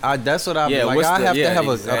going with it. That's what I like. I have to have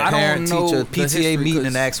a parent-teacher PTA meeting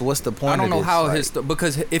and ask what's the point of this. I don't know how history,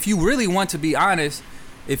 because if you really want to be honest,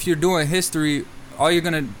 if you're doing history, all you're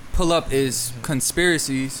going to pull up is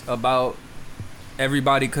conspiracies about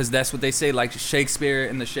everybody, because that's what they say, like Shakespeare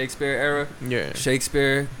in the Shakespeare era. Yeah.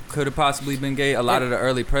 Shakespeare could have possibly been gay. A lot of the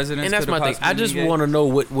early presidents and that's my thing. I just want to know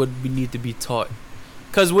what would need to be taught.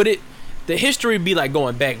 Because would the history be like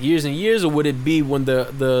going back years and years, or would it be when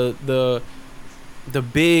the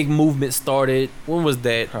big movement started? When was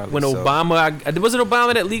that? Probably when Obama was it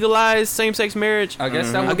Obama that legalized same-sex marriage? I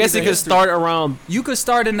guess I guess it could start around. You could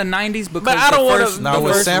start in the 90s because but I don't want to.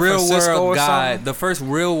 The first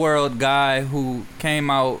real world guy who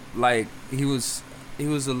came out, like he was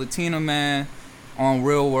a Latino man on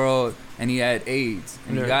Real World, and he had AIDS,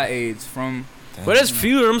 and he got AIDS from. But there's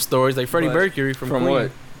few of them stories like Freddie Mercury from Queen.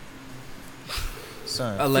 What?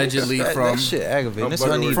 Son, allegedly that shit aggravating.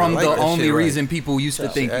 From the only reason people used to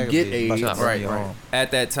think you get AIDS right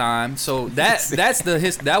at that time. So that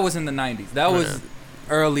was in the 90s. That was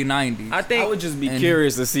early 90s. I think I would just be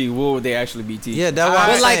curious to see what would they actually be teaching. Yeah,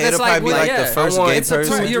 that's why it'll probably be like the first gay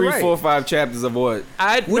person. 3, 4, 5 chapters of what?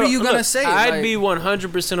 What are you gonna say? I'd be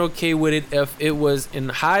 100% okay with it if it was in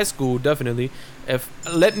high school. Definitely, if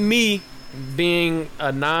let me being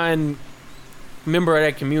a non-member of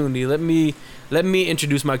that community, let me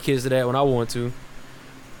introduce my kids to that when I want to.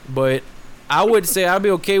 But I would say I'd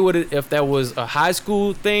be okay with it if that was a high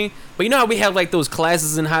school thing. But you know how we have like those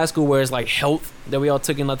classes in high school where it's like health that we all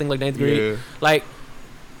took in, I think, like 9th grade? Yeah. Like,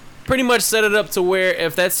 pretty much set it up to where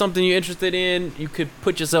if that's something you're interested in, you could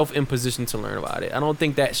put yourself in position to learn about it. I don't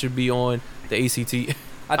think that should be on the ACT.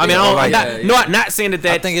 Not saying that.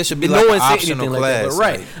 I think it should be like an optional class. Like that, but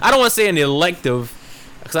right. I don't want to say an elective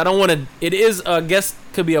because I don't want to. It is, I guess,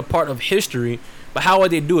 could be a part of history. But how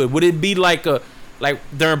would they do it? Would it be like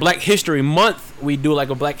during Black History Month, we do like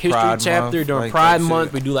a Black History chapter. Month, during Pride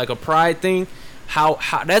Month, we do like a Pride thing. How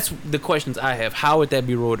that's the questions I have. How would that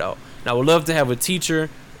be rolled out? And I would love to have a teacher.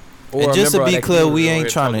 And just to be clear, we ain't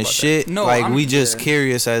trying to shit. No, we just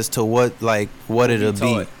curious as to what it'll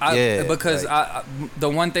be. Because the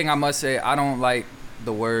one thing I must say, I don't like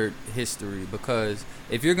the word history, because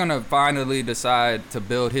if you're gonna finally decide to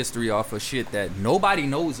build history off of shit that nobody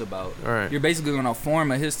knows about, you're basically gonna form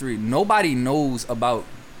a history. Nobody knows about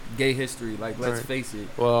gay history. Like, let's face it.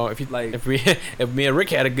 Well, if me and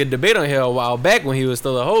Rick had a good debate on here a while back when he was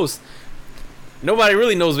still a host. Nobody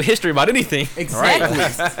really knows the history about anything.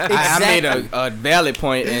 Exactly. I made a valid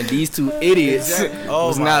point, and these two idiots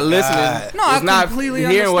was not listening. No, I completely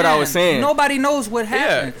not hearing what I was saying. Nobody knows what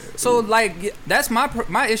happened. Yeah. So, like, that's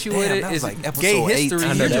my issue with it is like gay history.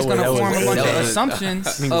 You're just going to form a bunch of assumptions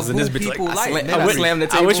of who people like.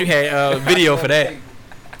 I wish you had video for that.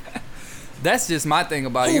 That's just my thing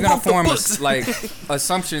about it. You're gonna form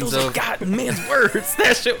assumptions of God man's words.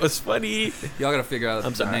 That shit was funny. Y'all gotta figure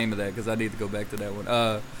out the name of that because I need to go back to that one.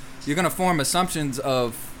 You're gonna form assumptions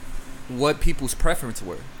of what people's preference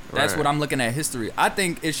were. That's what I'm looking at history. I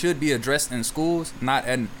think it should be addressed in schools, not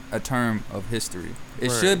in a term of history. It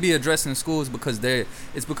should be addressed in schools because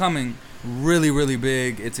it's becoming really, really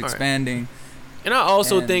big. It's expanding. And I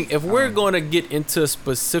also think if we're going to get into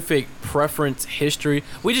specific preference history,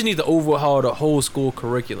 we just need to overhaul the whole school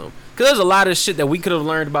curriculum. Because there's a lot of shit that we could have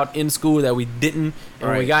learned about in school that we didn't. And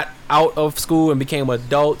when we got out of school and became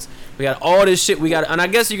adults, we got all this shit we got. And I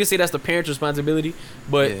guess you can say that's the parent's responsibility.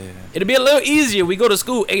 But it'd be a little easier. We go to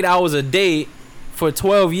school 8 hours a day for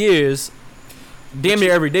 12 years, damn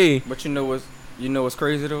near every day. But you know what's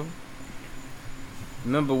crazy, though?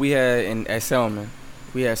 Remember we had at Selman,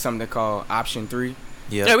 we had something called Option 3.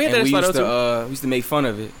 Yeah, we had that. We used to make fun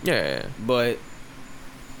of it. Yeah, but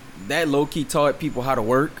that low key taught people how to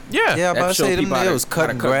work. Yeah. But I say them was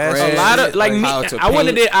cutting grass. A lot of like me. I wouldn't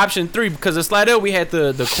have did Option 3 because at Slidell we had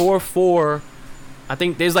the core 4. I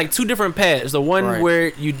think there's like 2 different paths. The one where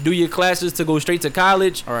you do your classes to go straight to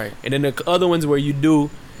college, and then the other ones where you do.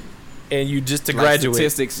 And you just to graduate.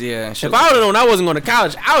 Statistics, yeah. If I would have known I wasn't going to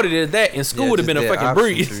college, I would have did that, and school would have been a fucking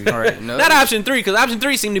breeze. Not Option 3, because Option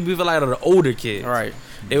 3 seemed to be for like the older kids. Right.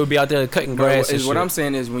 They would be out there cutting grass. What I'm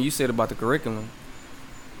saying is, when you said about the curriculum,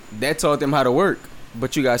 that taught them how to work.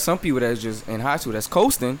 But you got some people that's just in high school that's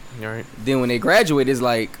coasting. Right. Then when they graduate, it's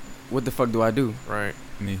like, what the fuck do I do? Right.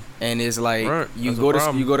 Me. And it's like you go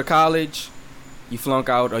to college. You flunk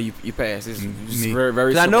out or you pass. It's very,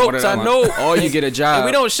 very simple. I know. Or you get a job. And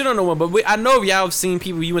we don't shit on no one, but I know y'all have seen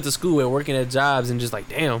people you went to school with working at jobs and just like,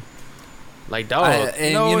 damn. Like, dog.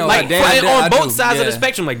 On both sides of the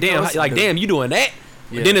spectrum, like, damn. Damn, you doing that?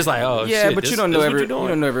 Yeah. Then it's like, oh, shit. But you don't know everybody's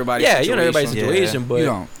situation. Yeah, you don't know everybody's situation, but... You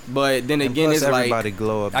don't. But then again, it's like... everybody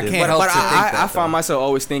glow up. I can't help to think that, I find myself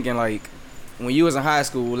always thinking, like, when you was in high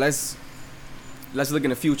school, let's look in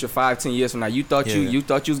the future 5-10 years from now. You thought you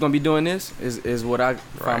was gonna be doing this is what I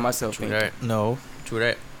find myself thinking. Right. No. True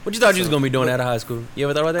that. What you thought you was gonna be doing out of high school? You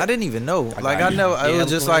ever thought about that? I didn't even know. It was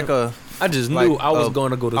just like a... I just knew I was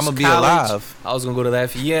going to go to college. I'm gonna be alive. I was gonna go to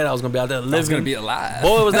Lafayette. I was gonna be out there living. I was gonna be alive.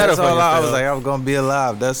 Boy, was that That's all I was like, I was gonna be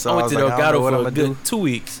alive. That's all. I went to Delgado for a good 2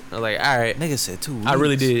 weeks. I was like, all right. Nigga said 2 weeks. I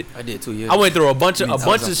really did. I did 2 years. I went through a bunch of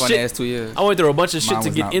shit. 2 years. I went through a bunch of shit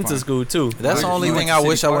to get into school too. That's the only thing I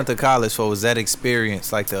wish I went to college for, was that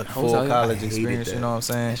experience, like the full college experience. You know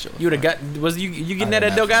what I'm saying? You would have got. Was you getting that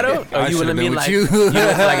at Delgado? Or you would have been like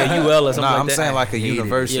like a UL or something like that? Nah, I'm saying like a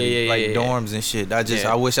university, like dorms and shit.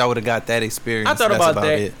 I wish I would have got that experience. I thought about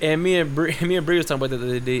that. And me and Bree was talking about that the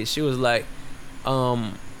other day. She was like,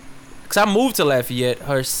 because I moved to Lafayette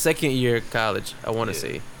her second year of college, I want to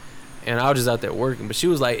say, and I was just out there working. But she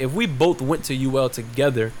was like, if we both went to UL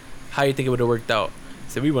together, how you think it would have worked out? I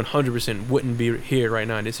said, we 100% wouldn't be here right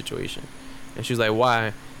now in this situation. And she was like,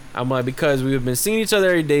 why? I'm like, because we've been seeing each other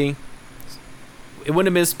every day. It wouldn't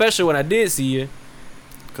have been special when I did see you.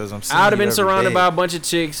 Because I would have been surrounded by a bunch of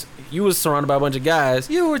chicks. You was surrounded by a bunch of guys.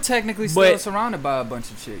 You were technically still surrounded by a bunch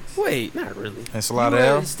of chicks. Wait, not really. And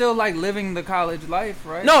Slidell? Still like living the college life,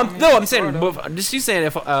 right? No, I'm saying. But she's saying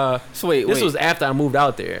if this was after I moved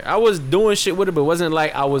out there. I was doing shit with her, but it wasn't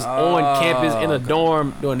like I was on campus in a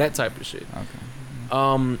dorm doing that type of shit.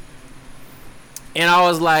 Okay. And I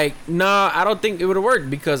was like, nah, I don't think it would have worked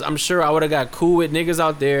because I'm sure I would have got cool with niggas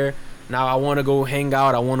out there. now I want to go hang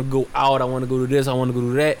out, I want to go out, I want to go do this, I want to go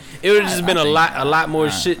do that. It would have just been a lot more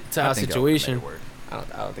shit to our situation. I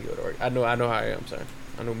don't think it would work. I know how I am, sorry.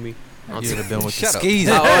 I know me. You would have been with the skis.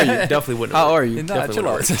 How are you? Definitely wouldn't. How are you? Definitely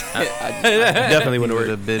wouldn't work. Definitely wouldn't work. Would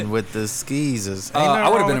have been with the skis. I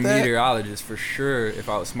would have been a meteorologist for sure if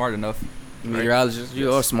I was smart enough. Meteorologist,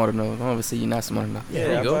 you are smart enough. I don't see you're not smart enough. Yeah,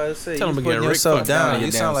 there you go. Tell him to get yourself down.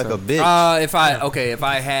 You sound like a bitch. If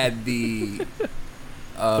I had the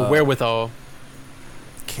wherewithal,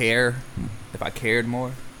 if I cared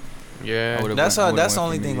more. Yeah, that's the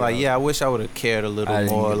only thing. Like, I wish I would have cared a little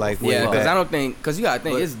more. Like, because I don't think, because you gotta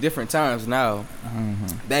think it's different times now.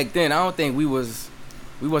 Mm-hmm. Back then, I don't think we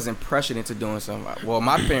wasn't pressured into doing something. Well,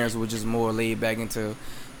 my parents were just more laid back into.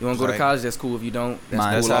 You want to go to college? That's cool. If you don't,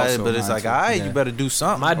 that's cool also. But it's like, all right, you better do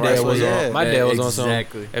something. My dad was on. My dad was on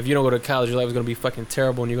something. If you don't go to college, your life is gonna be fucking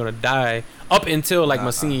terrible, and you're gonna die up until like my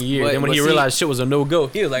senior year. Then when he realized shit was a no go,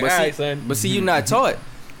 he was like, all right, son. But see, you're not taught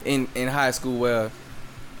in high school where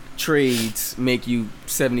trades make you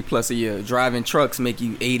 70+ a year. Driving trucks make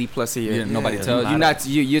you 80+ a year. Yeah, nobody tells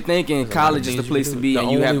you. You're thinking college is the place to be,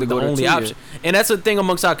 and you have to go to the option. And that's the thing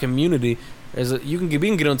amongst our community. We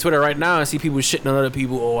can get on Twitter right now and see people shitting on other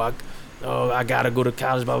people. I gotta go to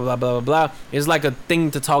college. Blah blah blah blah blah. It's like a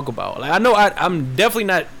thing to talk about. Like I know I'm definitely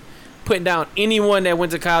not putting down anyone that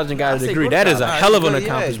went to college and got a degree. That is a hell of an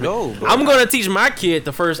accomplishment. I'm gonna teach my kid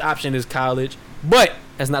the first option is college, but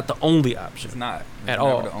that's not the only option. It's not at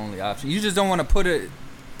all the only option. You just don't want to put it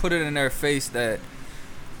in their face that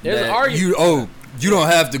there's an argument. You don't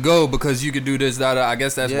have to go because you could do this. That I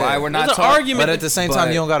guess that's why we're not talking. Argument, but at the same time,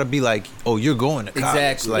 you don't got to be like, oh, you're going to college.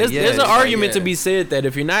 Exactly. Like, there's an argument to be said that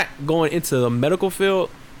if you're not going into the medical field,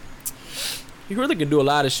 you really can do a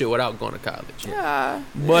lot of shit without going to college. Yeah,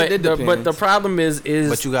 but the problem is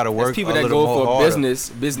but you got to work. People that go for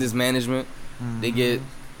business management, they get.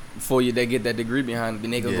 They get that degree behind them,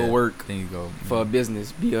 then they can go work for a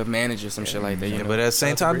business, be a manager, some shit like that. You know? But at the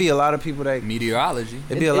same time, be a lot of people that meteorology.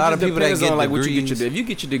 It'd be a lot of people that get like degrees. If you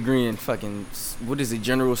get your degree in fucking what is it,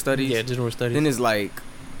 general studies? Yeah, general studies. Then it's like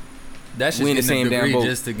that's just the same damn boat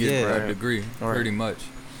just to get a degree, pretty much.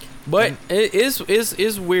 But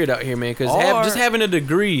it's weird out here, man. Because just having a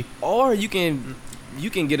degree, or you can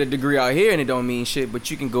get a degree out here and it don't mean shit,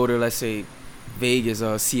 but you can go to, let's say, Vegas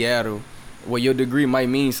or Seattle. Well, your degree might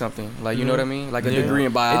mean something. Like, you know what I mean? Like a degree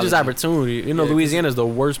in biology. It's just opportunity. You know, Louisiana is the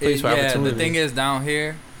worst place for opportunity. The thing is, down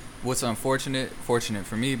here, what's fortunate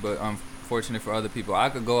for me, but unfortunate for other people, I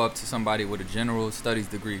could go up to somebody with a general studies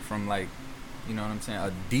degree from, like, you know what I'm saying,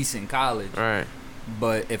 a decent college. Right.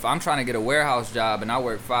 But if I'm trying to get a warehouse job and I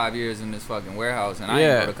work 5 years in this fucking warehouse and I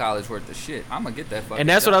ain't go to college worth of shit, I'm going to get that fucking And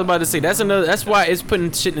that's job. what I was about to say. That's why it's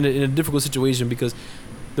putting shit in a difficult situation, because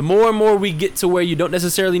the more and more we get to where you don't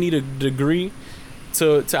necessarily need a degree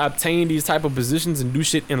to obtain these type of positions and do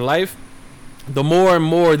shit in life, the more and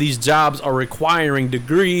more these jobs are requiring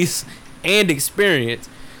degrees and experience.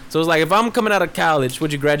 So it's like, if I'm coming out of college,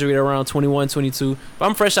 you graduate around 21, 22. If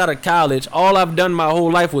I'm fresh out of college, all I've done my whole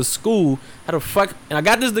life was school. How the fuck? And I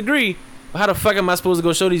got this degree, but how the fuck am I supposed to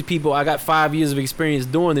go show these people I got 5 years of experience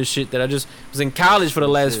doing this shit that I just was in college for the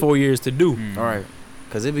last 4 years to do? All right.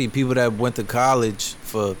 Because it be people that went to college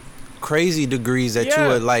for crazy degrees that you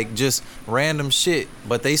would like just random shit,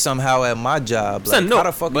 but they somehow at my job. Like, how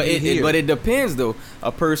the fuck but it depends, though.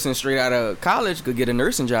 A person straight out of college could get a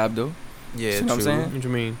nursing job, though. Yeah, you know what I'm saying? What you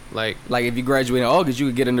mean? Like if you graduate in August, you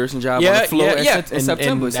could get a nursing job on the floor in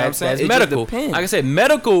September. And that's medical. Like I said,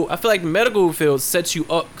 medical, I feel like the medical field sets you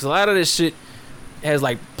up, because a lot of this shit has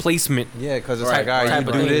like placement. Yeah, because it's like, all right,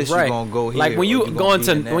 you do this, you're gonna go here. Like when you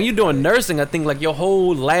when you're doing nursing, I think like your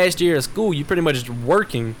whole last year of school, you pretty much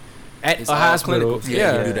working at a hospital.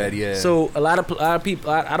 Yeah, you do that. Yeah. So a lot of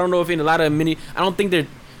people, I don't know if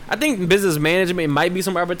I think business management might be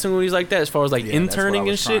some opportunities like that as far as like interning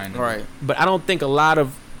and shit. Right. But I don't think a lot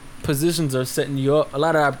of positions are setting you up. A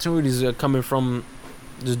lot of opportunities are coming from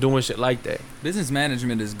just doing shit like that. Business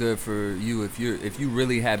management is good for you if you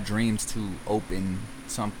really have dreams to open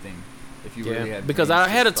something. If you really have because I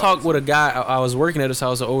had a talk with a guy. I was working at his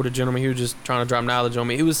house, an older gentleman. He was just trying to drop knowledge on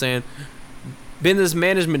me. He was saying business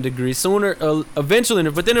management degree eventually,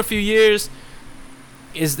 within a few years,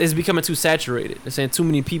 is becoming too saturated. They're saying too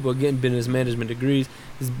many people are getting business management degrees.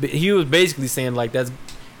 He was basically saying like that's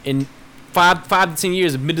in 5 to 10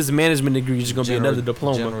 years, a business management degree is going to be another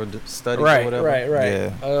diploma. General studies right, or whatever. Right.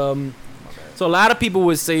 Yeah. So a lot of people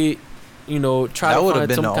would say, try to find some kind of... That would have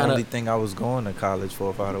been the only thing I was going to college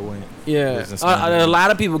for if I'd have went. Yeah. A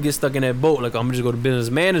lot of people get stuck in that boat. Like, I'm just going to go to business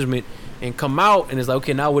management and come out, and it's like,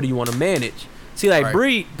 okay, now what do you want to manage? See, like,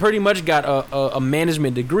 Bree pretty much got a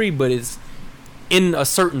management degree, but it's in a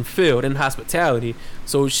certain field in hospitality.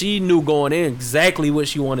 So she knew going in exactly what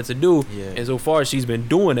she wanted to do, and so far she's been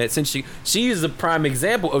doing that since she is a prime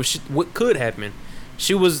example of what could happen.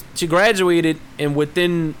 She graduated, and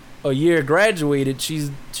within a year graduated,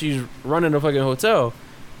 she's running a fucking hotel.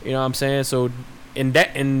 You know what I'm saying? So, and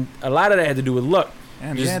a lot of that had to do with luck.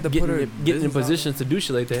 Damn, just getting in positions to do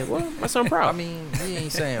shit like that. Well, that's I'm proud. I mean, we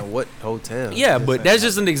ain't saying what hotel. Yeah, but that's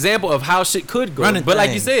just an example of how shit could go. But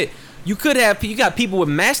like you said, you got people with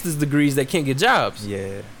master's degrees that can't get jobs. Yeah. You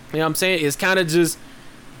know what I'm saying? It's kind of just,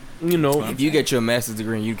 if you get your master's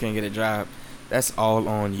degree and you can't get a job, that's all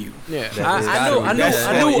on you. Yeah,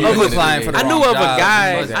 I knew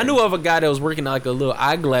of a guy that was working at like a little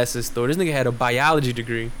eyeglasses store. This nigga had a biology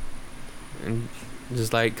degree, and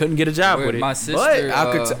just like couldn't get a job with it. My sister,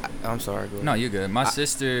 I'm sorry. Go ahead. No, you're good. My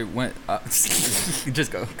sister went.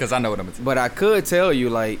 Just go, because I know what I'm gonna say. But I could tell you,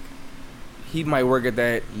 like, he might work at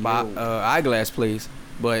that eyeglass place,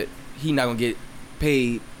 but he not gonna get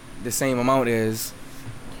paid the same amount as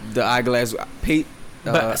the eyeglass paid.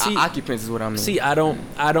 Occupants is what I mean. See, I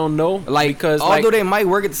don't know, like, because although they might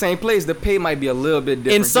work at the same place, the pay might be a little bit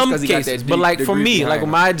different in some cases. But like for me, like with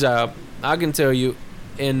my job, I can tell you,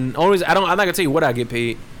 and always I'm not gonna tell you what I get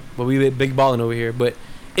paid, but we big balling over here. But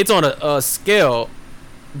it's on a scale.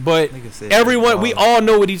 But everyone, we all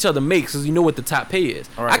know what each other makes, because you know what the top pay is.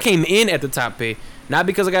 Right. I came in at the top pay, not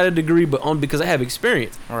because I got a degree, but because I have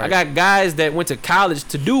experience. Right. I got guys that went to college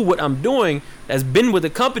to do what I'm doing, that's been with the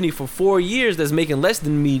company for 4 years, that's making less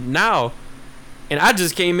than me now. And I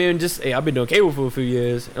just came in hey, I've been doing cable for a few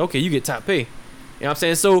years. Okay, you get top pay. You know what I'm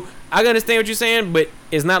saying? So I understand what you're saying, but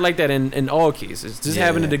it's not like that in all cases. Just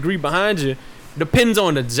having a degree behind you depends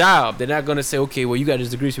on the job. They're not going to say, okay, well, you got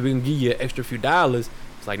this degree, so we can give you an extra few dollars.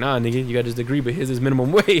 It's like, nah, nigga, you got this degree, but here's his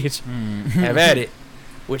minimum wage. Have at it.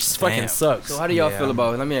 Which fucking sucks. So how do y'all feel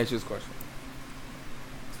about it? Let me ask you this question.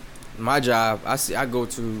 My job, I go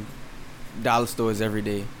to dollar stores every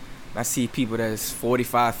day. I see people that's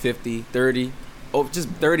 45, 50, 30, just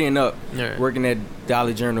 30 and up, working at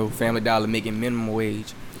Dollar General, Family Dollar, making minimum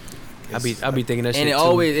wage. I be thinking that shit. And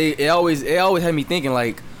it always had me thinking,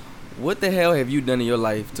 like, what the hell have you done in your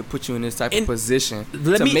life to put you in this type of position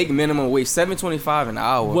to make minimum wage $7.25 an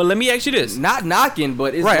hour? Well, let me ask you this. Not knocking,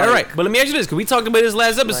 but it's right. But let me ask you this, because we talked about this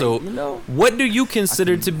last episode. Like, what do you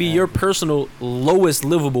consider to be your personal lowest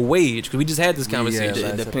livable wage? Because we just had this conversation.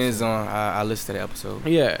 It depends on. I listened to the episode.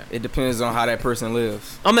 Yeah, it depends on how that person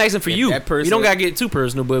lives. I'm asking for you. That person, you don't gotta get too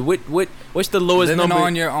personal, but what's the lowest living number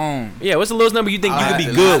on your own? Yeah, what's the lowest number you think you could be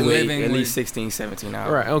good with? At least 16, 17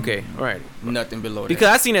 hours. Right. Okay. Right. Nothing below that. Because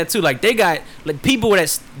I seen that too. Like they got people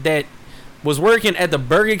that was working at the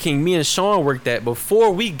Burger King me and Sean worked at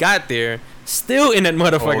before we got there, still in that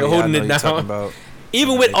motherfucker holding it down.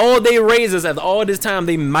 Even with all day raises after all this time,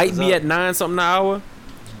 they might be at 9 something an hour.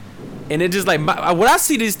 And it just like when I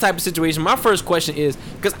see this type of situation, my first question is,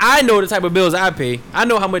 because I know the type of bills I pay, I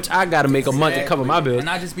know how much I got to make a month to cover my bills. And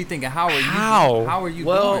I just be thinking, how are you?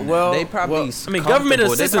 Well, they probably. I mean, government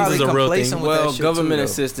assistance is a real thing. Well, government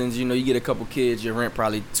assistance, you get a couple kids, your rent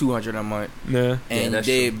probably $200 a month. Yeah. And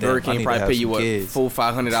Burger King probably pay you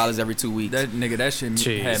 $400-$500 every 2 weeks. That shit. So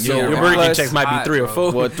your Burger King checks might be 3 or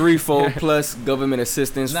 4. Well, 3, 4 plus government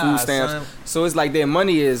assistance, food stamps. So it's like their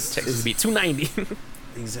money is. Checks would be $290.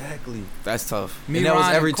 Exactly. That's tough. And that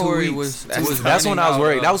was every 2 weeks. That's when I was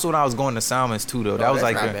worried. That was when I was going to Salmons too, though. That was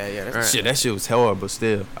like that shit was horrible, but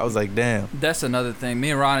still, I was like, damn. That's another thing.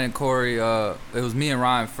 Me and Ron and Corey. It was me and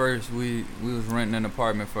Ryan first. We was renting an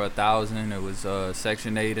apartment for $1,000. It was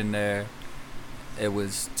Section 8 in there. It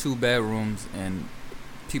was 2 bedrooms, and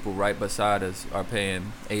people right beside us are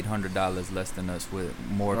paying $800 less than us, with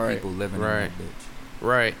more people living in that bitch.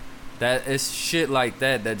 Right. That it's shit like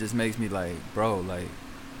that just makes me like, bro, like,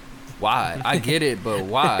 why? I get it, but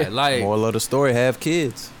why? Like, moral of the story: have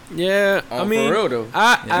kids. Yeah, I mean, for real though.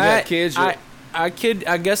 I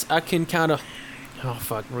guess I can kind of. Oh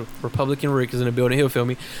fuck, Republican Rick is in the building. He'll feel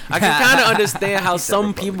me. I can kind of understand how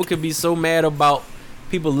some people could be so mad about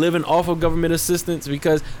people living off of government assistance,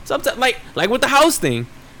 because sometimes, like with the house thing,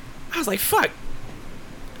 I was like, fuck,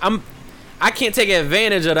 I can't take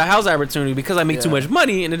advantage of the house opportunity because I make too much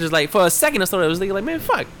money. And it just like, for a second I started, I was thinking like, man,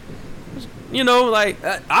 fuck. Like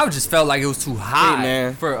I just felt like it was too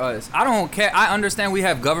high for us. I don't care. I understand we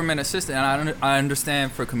have government assistance, and I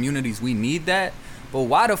understand for communities we need that. But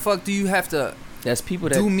why the fuck do you have to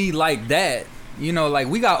do me like that? Like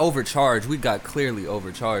we got overcharged. We got clearly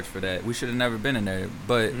overcharged for that. We should have never been in there.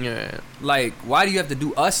 But like, why do you have to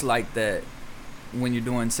do us like that when you're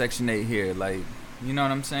doing Section 8 here? Like, you know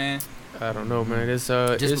what I'm saying? I don't know, man. It's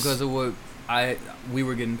just because of what we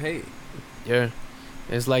were getting paid. Yeah.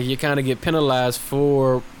 It's like you kind of get penalized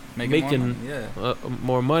for making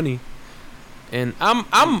more money. And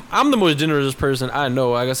I'm the most generous person I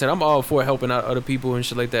know. Like I said, I'm all for helping out other people and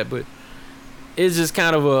shit like that. But it's just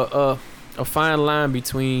kind of a fine line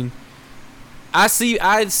between. I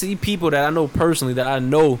see people that I know personally that I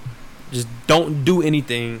know just don't do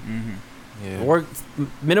anything. Mm-hmm. Yeah. Work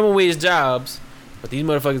minimum wage jobs. But these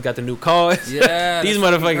motherfuckers got the new cars. Yeah, these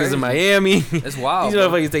motherfuckers in Miami. That's wild. These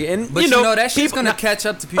motherfuckers taking, but you know that shit's gonna catch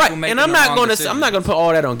up to people. Right, and I'm not gonna put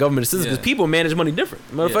all that on government assistance because people manage money different.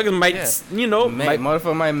 Motherfuckers might,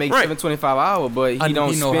 motherfucker might make $7.25 an hour, but he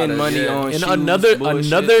don't spend money on. And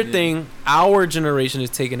another thing our generation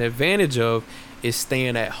is taking advantage of is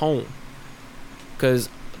staying at home, because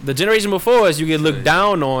the generation before us, you get looked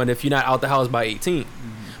down on if you're not out the house by 18.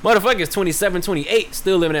 Motherfuckers 27, 28,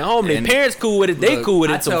 still living at home. Their parents cool with it. They cool with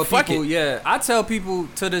it. So fuck it. Yeah, I tell people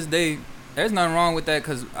to this day, there's nothing wrong with that,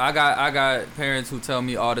 because I got parents who tell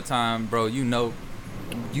me all the time, bro, you know,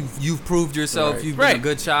 you've proved yourself. Right. You've been a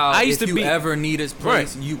good child. If you ever need us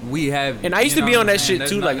place, we have. And I used to be on that shit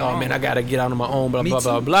too, like, oh man, I gotta get out on my own, blah blah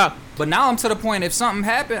blah blah. But now I'm to the point, if something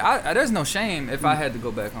happened, there's no shame if I had to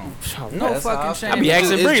go back home. No fucking shame. I be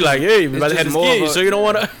asking Bree like, hey, you about to have this kid, so you don't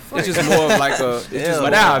wanna. It's just more of like a. But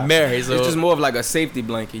now I'm married, so it's just more of like a safety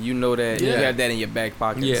blanket. You know that you have that in your back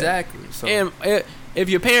pocket. Yeah. Exactly. So. And if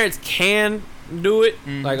your parents can do it,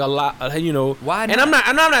 like a lot, you know, why not? And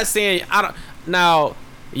I'm not saying I don't now.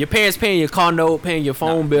 Your parents paying your car note, paying your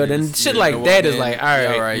phone bill, and shit like that is like, all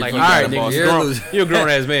right, nigga, you're a grown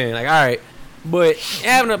ass man, like, all right. But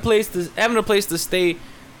having a place to stay,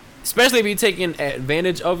 especially if you're taking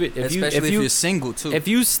advantage of it, if you're single too. If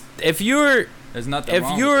there's nothing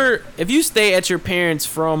wrong. If you stay at your parents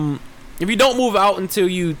if you don't move out until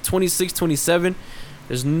you 26, 27,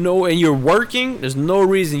 and you're working, there's no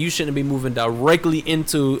reason you shouldn't be moving directly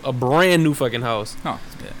into a brand new fucking house. Huh.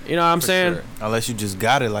 You know what I'm saying? Sure. Unless you just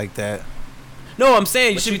got it like that. No, I'm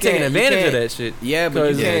saying you should be taking advantage of that shit. Yeah,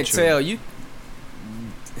 but you can't tell you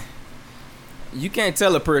can't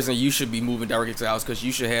tell a person you should be moving directly to the house because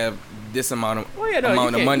you should have this amount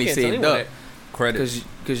of money saved up. Credit,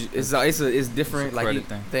 because it's different. Like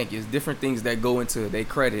thank you. It's different things that go into their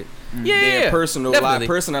credit. Mm-hmm. Their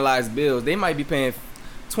personalized bills. They might be paying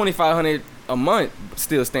 $2,500 a month,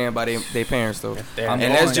 still staying by their parents though.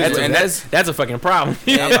 That's a fucking problem.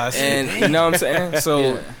 And you know what I'm saying?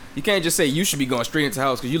 So you can't just say you should be going straight into the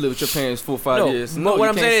house because you live with your parents 4 or 5 years. No, what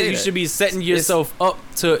I'm saying is you should be setting yourself up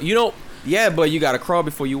to Yeah, but you gotta crawl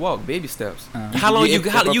before you walk. Baby steps. How long you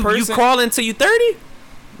crawl until you 30?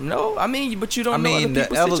 No, I mean, but you don't know other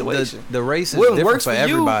people's situation. The race is different for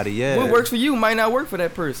everybody. Yeah, what works for you might not work for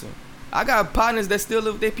that person. I got partners that still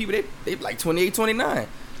live with their people. They like 28, 29.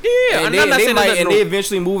 Yeah, and they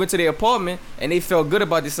eventually move into their apartment and they felt good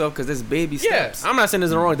about themselves because it's baby steps. I'm not saying there's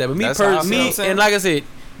nothing wrong with that, but and like I said,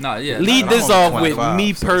 lead this off with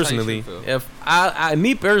me personally. If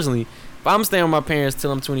me personally, if I'm staying with my parents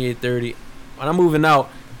till I'm 28, 30, when I'm moving out,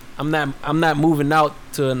 I'm not moving out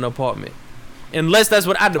to an apartment. Unless that's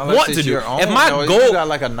what I want to do. If my goal, you got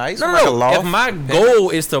like a nice like a loft. If my goal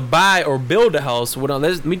is to buy or build a house,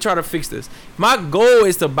 let me try to fix this. If my goal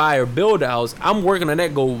is to buy or build a house, I'm working on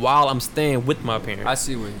that goal while I'm staying with my parents. I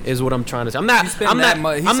see what is what I'm trying to say. I'm not just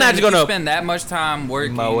gonna spend that much time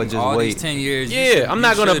working all these 10 years. Yeah, I'm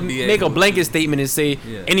not gonna make a blanket statement and say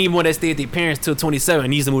anyone that stayed with their parents till 27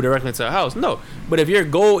 needs to move directly into a house. No, but if your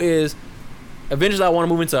goal is eventually I want to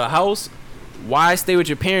move into a house, why stay with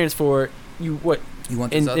your parents for? You want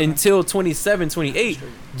until 27, 28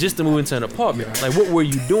 just to move into an apartment? Like, what were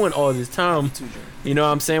you doing all this time? You know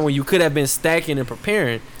what I'm saying? When you could have been stacking and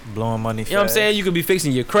preparing, blowing money. You know what I'm saying? You could be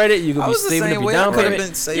fixing your credit. You could be saving up your down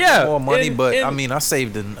payment. More money, but I mean, I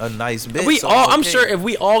saved a nice bit. I'm sure if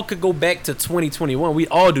we all could go back to 2021, we'd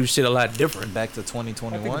all do shit a lot different. Back to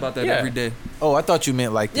 2021. I think about that every day. Oh, I thought you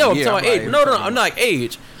meant like I'm talking age. No, I'm not like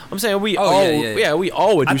age. I'm saying we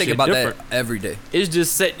all would do I think shit about different. that every day. It's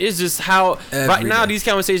just how right now these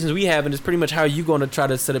conversations we having is pretty much how you gonna try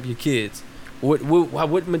to set up your kids.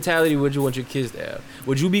 What mentality would you want your kids to have?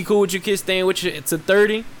 Would you be cool with your kids staying with you to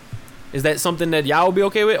 30? Is that something that y'all would be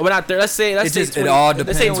okay with? Well, not 30. Let's say 20, it all depends.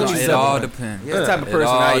 Let's say it all depends. Yeah. The type of person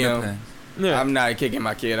I am. Yeah. I'm not kicking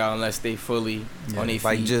my kid out unless they fully on their feet.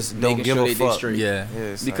 Like just don't give a fuck. Yeah.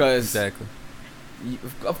 Because exactly.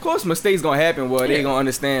 Of course, mistakes gonna happen. Well, they gonna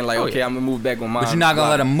understand. Like, okay, I'm gonna move back with mom. But you're not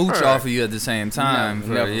gonna let them mooch off of you at the same time.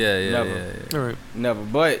 Never. All right. Never.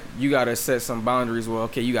 But you gotta set some boundaries. Well,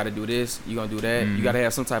 okay, you gotta do this. You gonna do that. You gotta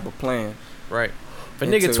have some type of plan. Right. If a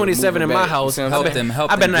nigga 27 in my house, I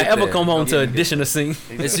better not ever come home to addition a sink.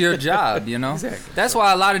 It's your job, you know. Exactly. That's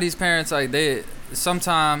why a lot of these parents, like, they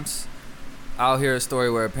sometimes I'll hear a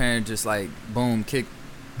story where a parent just like boom kick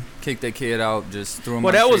their kid out, just threw him.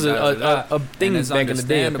 Well, that was a thing back in the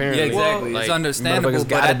day. Apparently. Yeah, exactly. Well, it's understandable,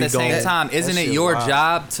 but at the same time, isn't it your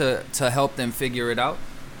job to help them figure it out?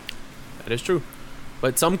 That is true.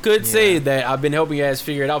 But some could say that I've been helping you guys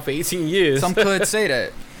figure it out for 18 years. Some could say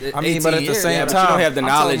that. I mean, but at the same time, you don't have the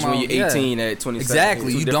knowledge when you're 18 at 27.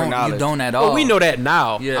 Exactly, you don't at all. Well, we know that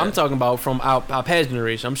now. Yeah. I'm talking about from our past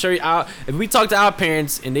generation. I'm sure if we talk to our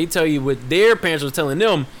parents and they tell you what their parents were telling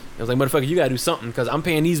them, it was like, motherfucker, you gotta do something because I'm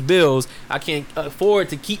paying these bills. I can't afford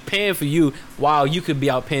to keep paying for you while you could be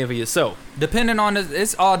out paying for yourself. Depending on this,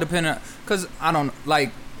 it's all dependent. Because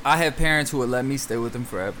I have parents who would let me stay with them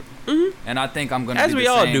forever. Mm-hmm. And I think I'm gonna. As we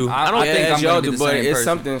all do. I don't think I'm gonna be the same person. It's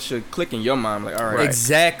something that should click in your mind. Like, all right,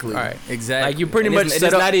 exactly, all right. Exactly. Like you pretty much. It's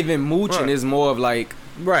not even mooching. It's more of like,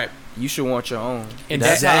 right. You should want your own. And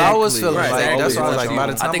that's how I always feel. Right. That's why I was like, by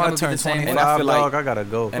the time I turn 25, I gotta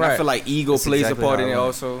go. And I feel like ego plays a part in it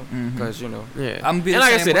also, because you know. Yeah. And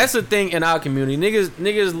like I said, that's the thing in our community.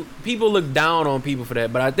 Niggas, people look down on people for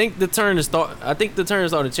that. But I think the turn is starting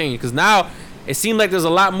to change because now. It seems like there's a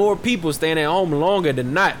lot more people staying at home longer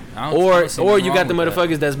than not, or you got the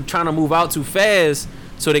motherfuckers that's trying to move out too fast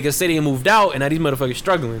so they can say they moved out, and now these motherfuckers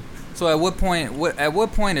struggling. So at what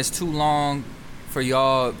point is too long for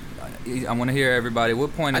y'all? I want to hear everybody.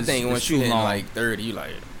 What point is too long? I think once you like 30, you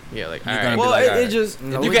like like you're gonna be like, it just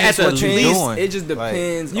you can at the least it just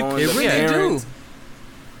depends on it really do.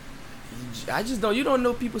 I just don't. You don't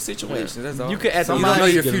know people's situations. That's all. You don't know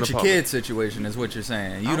your future kid's situation. Is what you're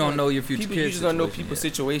saying. You don't know your future kid's situation. You just don't know people's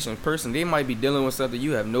situation. Person, they might be dealing with something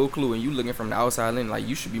you have no clue, and you looking from the outside in. Like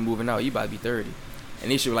you should be moving out. You about to be 30,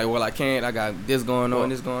 and they should be like, well, I can't. I got this going on.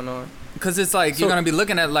 This going on. Because it's like you're gonna be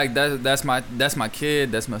looking at like that's my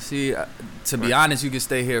kid. That's my seed. To be honest, you can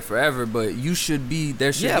stay here forever, but you should be.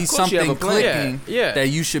 There should be something clicking that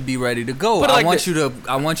you should be ready to go. I want you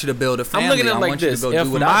to build a family. I'm looking at it like this.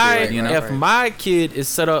 If my kid is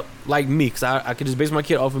set up like me, because I could just base my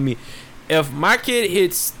kid off of me. If my kid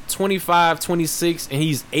hits 25, 26, and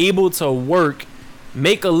he's able to work,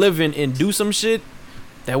 make a living, and do some shit,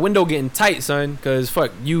 that window getting tight, son. Because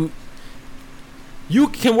fuck you. You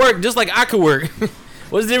can work just like I could work.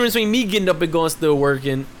 What's the difference between me getting up and going still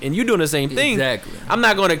working and you doing the same thing? Exactly. I'm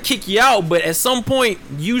not gonna kick you out, but at some point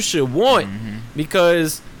you should want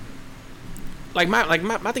because, like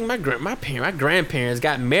I think my grandparents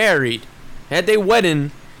got married, had their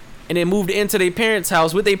wedding, and then moved into their parents'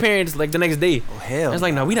 house with their parents like the next day. Oh hell! I was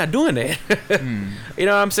like, no, we not doing that. You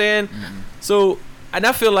know what I'm saying? So, and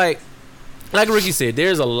I feel like Ricky said,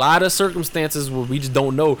 there's a lot of circumstances where we just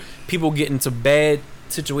don't know. People get into bad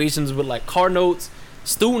situations with like car notes.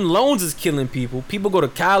 Student loans is killing people. People go to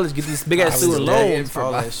college, get these big ass student loans.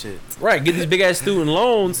 All that shit. Right, get these big ass student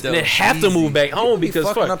loans and then have to move back home because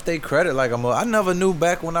fucking up their credit. Like I never knew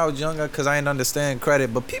back when I was younger because I didn't understand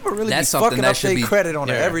credit. But people really be fucking up their credit on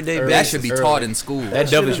an everyday basis. That should be taught in school. That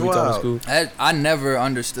definitely should be taught in school. I never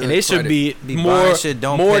understood. And it should be more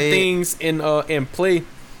things in play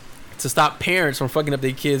to stop parents from fucking up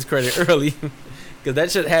their kids' credit early. Because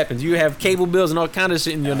that shit happens. You have cable bills and all kind of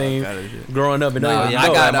shit in your name growing up. And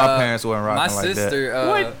I got my parents weren't rocking like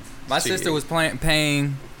that. My sister was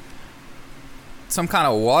paying some kind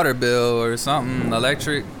of water bill or something,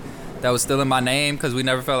 electric, that was still in my name because we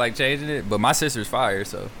never felt like changing it. But my sister's fire,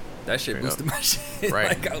 so that shit boosted my shit.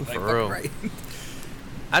 Right. I was like, for real. Right.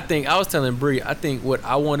 I was telling Bree, I think what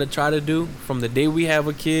I want to try to do from the day we have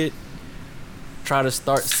a kid, try to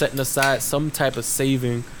start setting aside some type of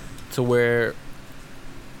saving to where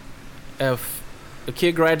if a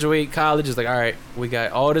kid graduate college, it's like, all right, we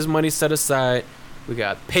got all this money set aside. We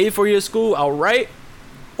got to pay for your school outright,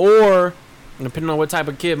 or depending on what type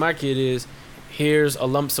of kid my kid is, here's a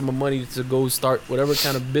lump sum of money to go start whatever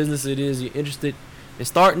kind of business it is you're interested in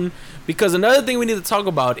starting. Because another thing we need to talk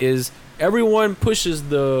about is everyone pushes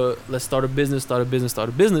the let's start a business.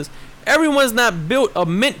 Everyone's not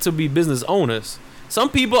meant to be business owners.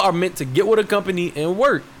 Some people are meant to get with a company and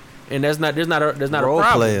work. And there's not a problem. Role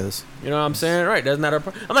players. You know what I'm saying? Right. That's not a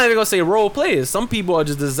problem. I'm not even going to say role players. Some people are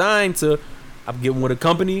just designed to, I'm getting with a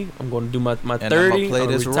company. I'm going to do my 30. I'm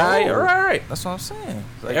going to retire. Right. That's what I'm saying.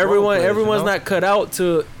 Like everyone's not cut out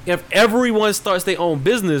to, if everyone starts their own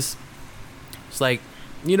business, it's like,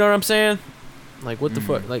 you know what I'm saying? Like, what the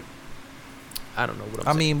fuck? Like, I don't know what I'm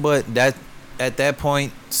saying. I mean, but that at that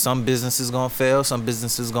point, some businesses going to fail, some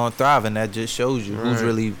businesses going to thrive, and that just shows you who's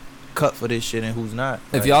really cut for this shit and who's not.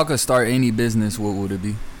 If y'all could start any business, what would it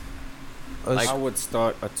be? Like, I would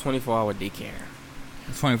start a 24-hour daycare.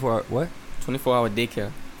 24-hour what? 24-hour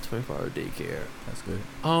daycare. 24-hour daycare. That's good.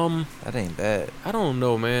 That ain't bad. I don't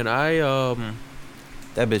know, man.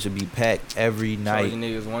 that bitch would be packed every night. Charging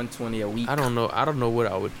niggas $120 a week. I don't know what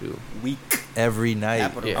I would do. Week. Every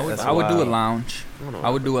night. Yeah, I would do a lounge. I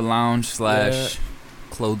would do a lounge /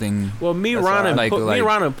 clothing. Well, Ron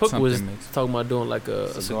and Puck was talking about doing like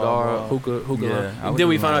a cigar hookah. And then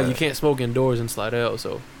we found out you can't smoke indoors in Slidell,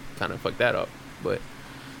 so kind of fucked that up. But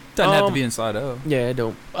doesn't have to be in Slidell. Yeah, it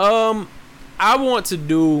don't. I want to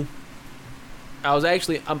do. I was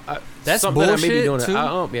actually. That's something bullshit I may be doing too.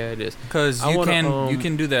 Yeah, it is. Because you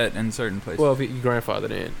can do that in certain places. Well, if your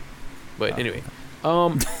grandfather in. But anyway,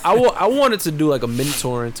 I wanted to do like a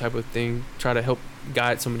mentoring type of thing. Try to help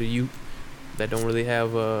guide some of the youth that don't really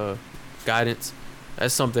have guidance.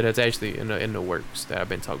 That's something that's actually in the works that I've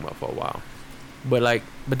been talking about for a while. But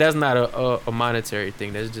that's not a monetary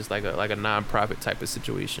thing. That's just like a non-profit type of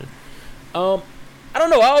situation. I don't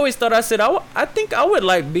know. I always thought I think I would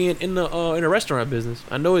like being in a restaurant business.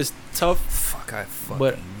 I know it's tough. Fuck, I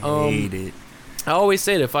fucking hate it. I always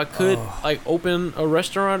say that if I could open a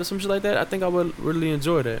restaurant or some shit like that, I think I would really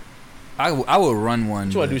enjoy that. I would run one.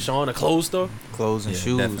 What you want to do, Sean? A clothes store? Clothes and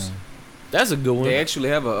shoes. Definitely. That's a good one. They actually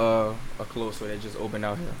have a clothes store that just opened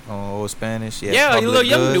out here. Oh, Spanish? Yeah, look,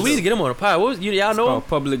 we need to get them on the pod. Y'all know?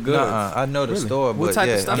 Public Goods. I know the store, but what type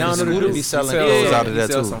of stuff? Y'all know the be selling clothes out of that too.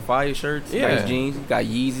 He sells some fire shirts, nice jeans. He got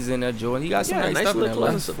Yeezys in there, Jordan. He got some nice stuff in there.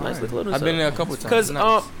 Nice little clothes. I've been there a couple times.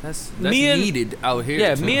 Because that's needed out here.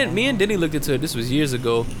 Yeah, me and Denny looked into it. This was years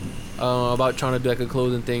ago about trying to do like a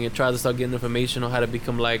clothing thing and try to start getting information on how to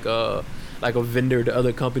become like a vendor to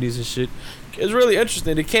other companies and shit. It's really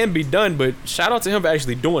interesting. It can be done, but shout out to him for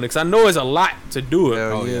actually doing it. Cause I know it's a lot to do it.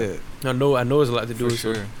 Hell yeah. I know it's a lot to do it.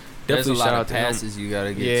 Sure. So there's definitely a lot shout of out to passes him. you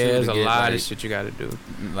gotta get. Yeah, there's a lot of shit you gotta do.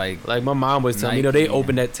 Like my mom was telling me, they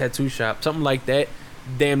opened that tattoo shop, something like that,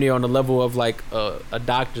 damn near on the level of like a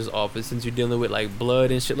doctor's office. Since you're dealing with like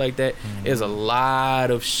blood and shit like that, there's a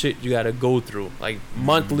lot of shit you gotta go through, like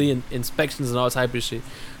monthly inspections and all type of shit.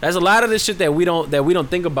 That's a lot of the shit that we don't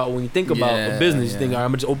think about when you think about a business. You think, all right, I'm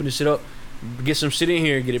gonna just open this shit up, get some shit in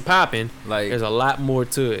here, and get it popping. Like, there's a lot more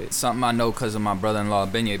to it. Something I know because of my brother-in-law,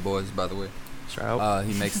 Beignet Boys, by the way.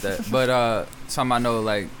 He makes that. But something I know,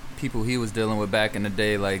 like people he was dealing with back in the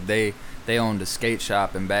day, like they owned a skate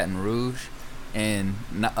shop in Baton Rouge, and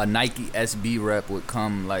a Nike SB rep would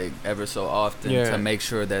come like ever so often to make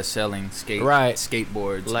sure they're selling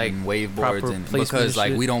skateboards like and wave boards, and because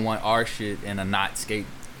like we don't want our shit in a not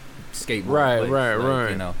skateboard. Right.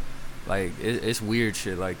 You know, like it's weird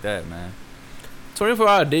shit like that, man.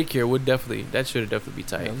 24-hour daycare should definitely be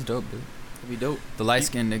tight. That was dope, dude. It'd be dope. The light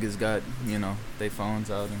skinned niggas got, they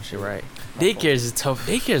phones out and shit. Right. Daycares is tough.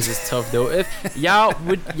 Daycares is tough though. If y'all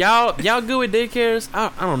good with daycares,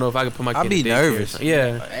 I don't know if I could put my kid I'd be in daycares. nervous.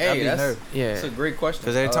 Yeah. Hey, that's a great question.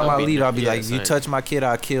 Because every time I leave, I'll be like, you touch my kid,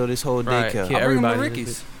 I'll kill this whole daycare. I'll bring him to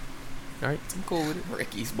Ricky's. All right, I'm cool with it.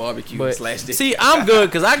 Ricky's barbecue / daycare. See, I'm good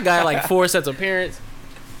because I got like 4 sets of parents,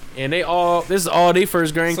 and this is all they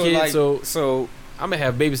first grandkids. So I'm gonna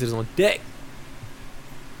have babysitters on deck.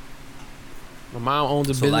 My mom owns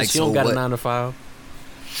a business. She don't got a 9 to 5.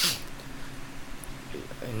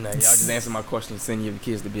 And y'all just answer my question. Send your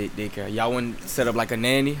kids to daycare. Y'all wouldn't set up like a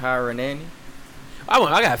nanny, hire a nanny?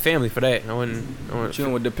 I got family for that. I wouldn't. You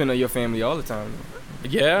would depend on your family all the time.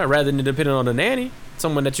 Yeah, rather than depending on the nanny,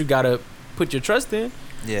 someone that you gotta put your trust in.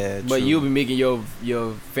 Yeah, but you'll be making your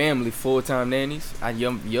family full-time nannies.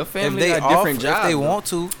 Your family got different jobs. If they want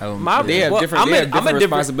to, they have different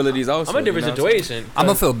responsibilities. Also, I'm a different situation. I'm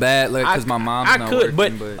gonna feel bad because my mom's not working.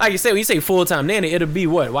 But like you say, when you say full-time nanny, it'll be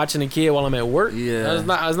what, watching the kid while I'm at work. Yeah, it's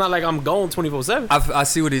not like I'm going 24/7. I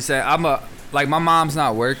see what he's saying. My mom's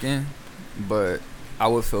not working, but I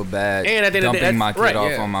would feel bad dumping my kid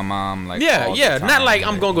off on my mom. Like, not like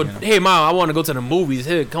I'm gonna go. Hey, mom, I want to go to the movies.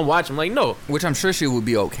 Here, come watch them. Like, no. Which I'm sure she would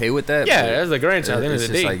be okay with that. Yeah, as a grandchild. At the end of the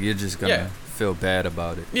day, like you're just gonna feel bad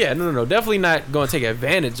about it. Yeah, no. Definitely not gonna take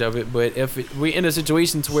advantage of it. But if we're in a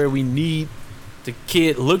situation to where we need the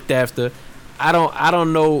kid looked after, I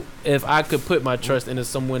don't know if I could put my trust into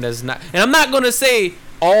someone that's not. And I'm not gonna say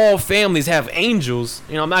all families have angels.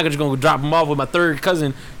 I'm not just gonna drop them off with my third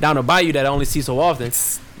cousin down the bayou that I only see so often.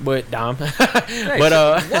 But what? I'm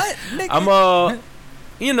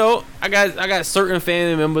I got certain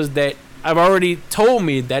family members that I've already told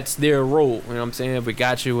me that's their role. You know what I'm saying? We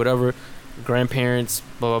got you, whatever. Grandparents,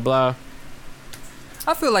 blah blah blah.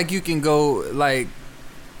 I feel like you can go like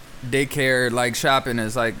daycare, like shopping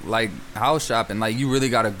is like house shopping. Like you really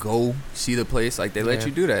gotta go see the place. Like they let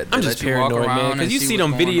you do that. I'm just paranoid, man, because you see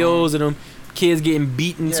them videos of them kids getting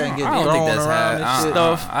beaten. I don't think that's happening.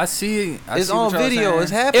 Stuff. I see. It's on video.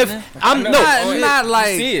 It's happening. If I'm not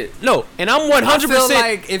like see it. No, and I'm 100%. I feel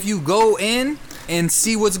like if you go in and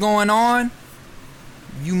see what's going on,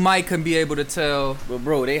 you might can be able to tell. But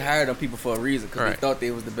bro, they hired them people for a reason because they thought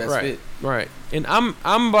they was the best fit. Right. And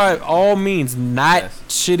I'm by all means not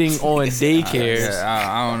shitting on daycares.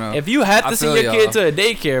 I don't know. If you have to send your kid to a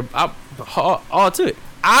daycare, all to it.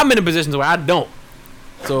 I'm in a position where I don't.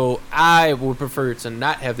 So I would prefer to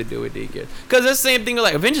not have to deal with daycare. Because that's the same thing,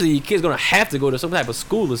 like, eventually your kid's going to have to go to some type of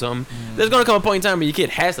school or something. There's going to come a point in time where your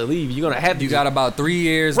kid has to leave. You're going to have to. You got about 3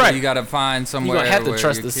 years where you got to find somewhere. You're going to have to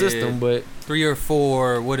trust the system, but. 3 or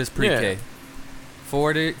 4, what is pre-K?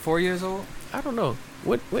 4 years old? I don't know.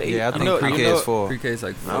 What? Yeah, I think pre-K is 4. Pre-K is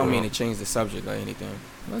like 4. I don't mean to change the subject or anything.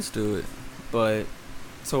 Let's do it. But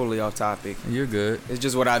totally off topic. You're good. It's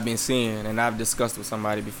just what I've been seeing, and I've discussed with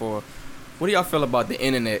somebody before. What do y'all feel about the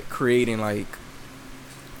internet creating like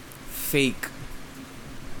fake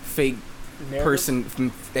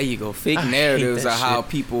person? There you go. Fake narratives of how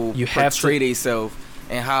people portray themselves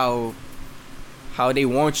and how they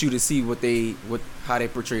want you to see how they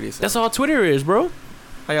portray themselves. That's all Twitter is, bro.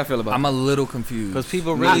 How y'all feel about? I'm a little confused because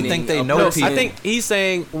people really think they know people. I think he's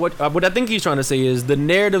saying what I think he's trying to say is the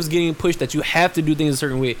narrative's getting pushed that you have to do things a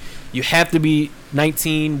certain way. You have to be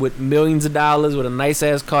 19 with millions of dollars with a nice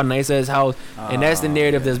ass car, nice ass house, and that's the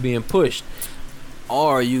narrative that's being pushed.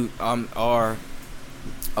 Or you are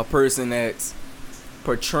a person that's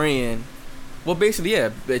portraying. Well, basically,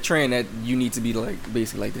 yeah, portraying that you need to be like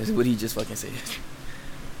basically like this. What he just fucking said.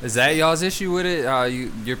 Is that y'all's issue with it?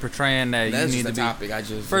 You're portraying that that's you need to be. Topic.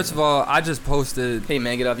 First of all, I just posted. Hey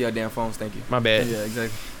man, get off your damn phones. Thank you. My bad. Yeah,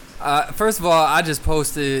 exactly. First of all, I just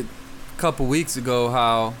posted a couple weeks ago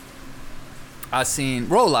how I seen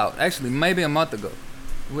Rollout. Actually, maybe a month ago.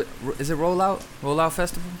 Is it Rollout? Rollout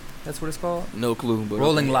Festival? That's what it's called. No clue. But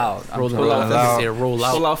Rolling Loud. Rolling Loud.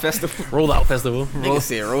 Rollout Festival. Rollout Festival. Nigga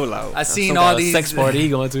said Rollout. I seen all these sex party he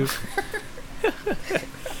going to.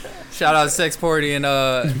 Shout out to Sex Party in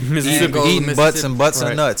Mississippi. Eating butts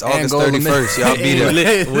and nuts. August 31st. Y'all be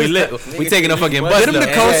there. We lit. We taking a fucking bus. Get them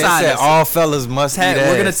to co-sign. All fellas must have.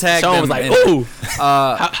 We're gonna tag Sean them. Was like, ooh.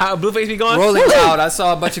 How Blueface be going? Rolling Loud. I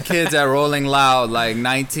saw a bunch of kids at Rolling Loud, like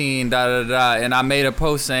 19, and I made a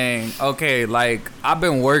post saying, okay, like I've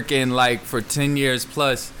been working like for 10 years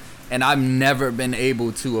plus. And I've never been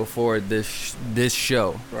able to afford this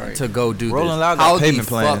show to go do Rolling this. Loud got payment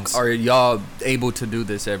plans. How the fuck are y'all able to do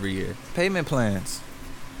this every year? Payment plans.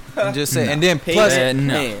 I'm just saying. And then plus,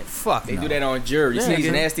 fuck, they do that on jury. You see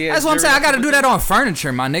these nasty ass. That's what I'm saying. I got to do that on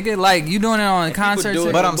furniture, my nigga. Like you doing it on concerts.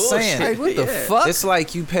 But I'm saying, like, what the fuck? It's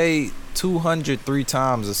like you pay $200 3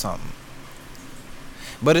 times or something.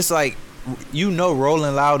 But it's like,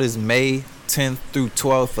 Rolling Loud is May 10th through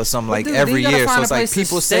 12th or something like every year. So it's like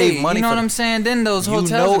people save money. You know what I'm saying? Then those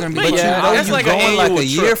hotels are gonna be. But that's you like going like a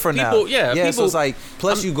year from now. Yeah. So it's like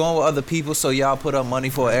plus you going with other people, so y'all put up money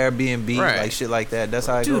for Airbnb, like shit like that. That's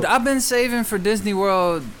how it goes. Dude, I've been saving for Disney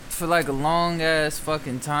World for like a long ass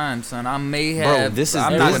fucking time, son. I may have. Bro, this is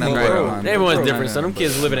I'm not gonna brag. Everyone's different, son. Them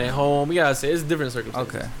kids living at home. We gotta say it's different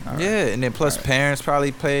circumstances. Okay. Right. Yeah, and then plus parents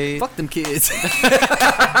probably paid. Fuck them kids.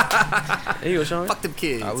 There you go, Sean. Fuck them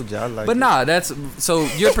kids. But nah, that's so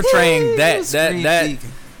you're portraying that.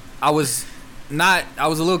 I was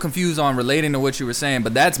a little confused on relating to what you were saying,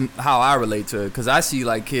 but that's how I relate to it because I see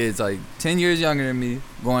like kids like 10 years younger than me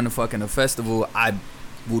going to fucking a festival I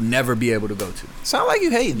will never be able to go to. Sound like you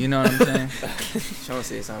hate. You know what I'm saying? Sean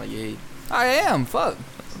said it sound like you hate. I am. Fuck.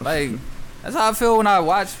 Like that's how I feel when I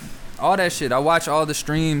watch all that shit. I watch all the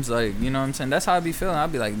streams. Like you know what I'm saying. That's how I be feeling. I'll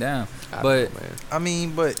be like, damn. But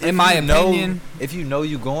in my opinion, if you know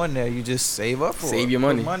you going there, you just save up for save it. your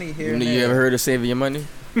money. Here you ever heard of saving your money?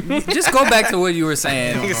 Just go back to what you were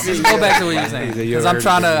saying. Just go back to what you were saying. Because I'm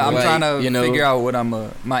trying to figure out what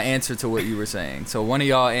my answer to what you were saying. So one of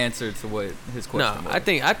y'all answered to what his question was. I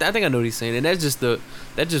think I know what he's saying, and that's just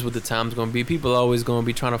what the time's gonna be. People are always gonna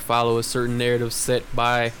be trying to follow a certain narrative set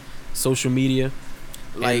by social media.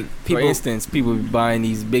 Like for instance, people be buying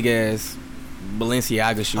these big ass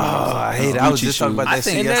Balenciaga shoes. Oh, I hate it. I was just talking about that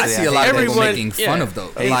shit yesterday. I see a lot of people making fun of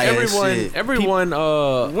those. Like everyone,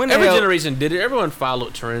 every generation did it. Everyone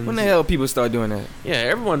followed trends. When the hell people start doing that? Yeah,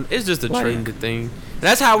 everyone. It's just a trend thing.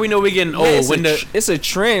 That's how we know we're getting old. It's a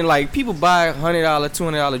trend. Like people buy $100,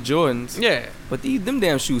 $200 Jordans. Yeah. But them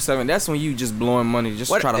damn shoes, that's when you just blowing money,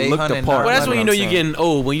 just try to look the part. Well, that's when you know you're getting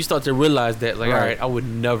old, when you start to realize that, like, all right, I would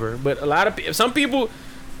never. But a lot of some people,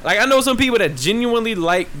 like I know some people that genuinely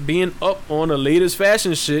like being up on the latest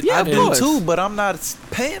fashion shit. Yeah, I do too, but I'm not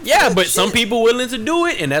paying for that but shit. Some people willing to do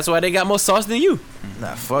it, and that's why they got more sauce than you.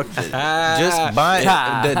 Nah, fuck it. Just buy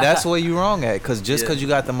it. That's where you wrong at, because just because you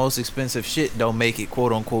got the most expensive shit don't make it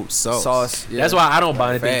quote unquote sauce. Yeah. That's why I don't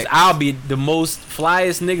buy anything. I'll be the most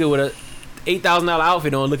flyest nigga with a $8,000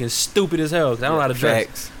 outfit on, looking stupid as hell. Cause I don't know how to dress.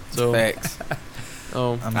 Facts. So Facts.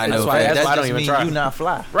 I know. That's why I don't even try. You not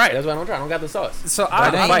fly. Right. That's why I don't try. I don't got the sauce. So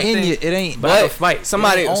it ain't. But fight.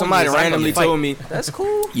 Somebody randomly told me that's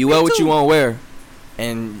cool. You wear what you want to wear,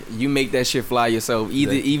 and you make that shit fly yourself.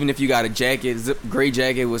 Even if you got a jacket, gray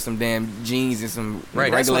jacket with some damn jeans and some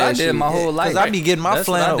regular. That's what I did my whole life. Cause I be getting my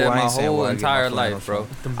flannel. I did my whole entire life, bro.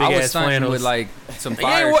 I was stunting with like some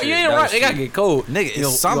fire shit. You ain't right. They gotta get cold, nigga.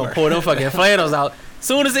 It's summer. You gonna pull them fucking flannels out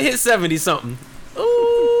soon as it hits 70 something.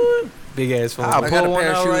 Ooh. Big ass phone. I got a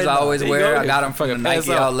pair of shoes I always wear. I got them from the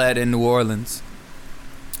Nike outlet in New Orleans.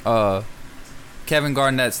 Kevin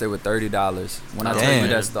Garnett's, they were $30. When I tell you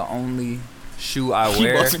that's the only shoe I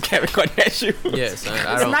wear. You bought some Kevin Garnett shoe? Yes,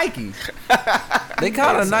 it's Nike. They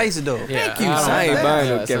kind of nice though. Yeah, Thank you. I ain't buying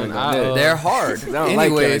no Kevin Garnett. They're hard.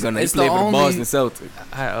 Anyways, it's the only Boston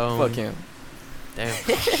Celtics. Fuck him. Damn.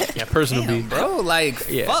 Yeah, personal beef, bro. Like,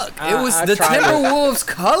 fuck. It was the Timberwolves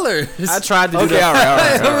colors. I tried to do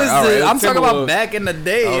that. I'm talking about back in the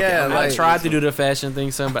day. Okay, yeah, I tried to do the fashion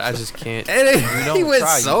thing, son, but I just can't. He went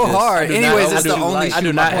so hard. Anyways, it's the only. I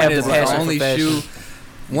do not have the passion for fashion.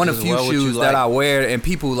 One of few shoes that I wear, and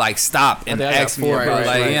people like stop and ask me,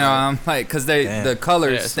 like, you know, I'm like, cause the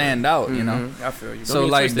colors stand out, you know. I feel you. So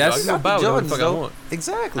like that's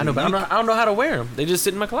exactly. I know, but I don't know how to wear them. They just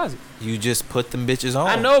sit in my closet. You just put them bitches on.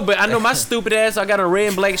 I know, but I know my stupid ass. I got a red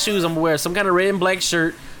and black shoes. I'm gonna wear some kind of red and black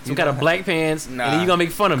shirt, some kind of black pants, and then you gonna make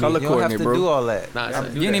fun of me. You don't have to do all that.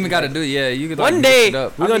 You ain't even gotta do it. Yeah, you could. One day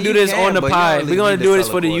we're gonna do this on the pod. We're gonna do this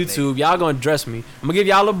for the YouTube. Y'all gonna dress me. I'm gonna give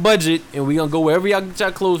y'all a budget, and we gonna go wherever y'all get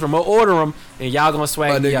y'all clothes from. I'll order them, and y'all gonna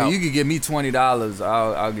swag me out. You could give me $20.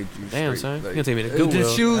 I'll get you. Damn, son, you gonna take me to Goodwill.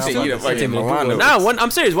 The shoes. Nah, I'm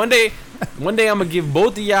serious. One day I'm gonna give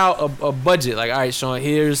both of y'all a budget. Like, all right, Sean,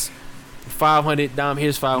 here's 500. Dom,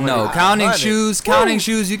 here's 500. No, counting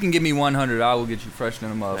shoes. You can give me 100. I will get you fresh in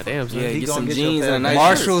them up. Damn, son. Yeah, get some jeans and a nice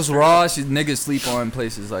Marshalls, Ross. Niggas sleep on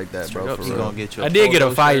places like that, bro. For real. Get you I did get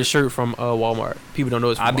a fire shirt from Walmart. People don't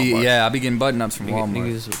know it's from Walmart. I be getting button ups from Walmart.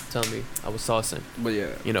 Niggas was telling me I was saucing. But yeah,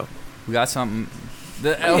 you know, we got something.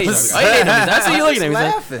 Why you hating on me? I see you looking at me,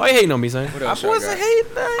 son. Why you hating on me, son? I wasn't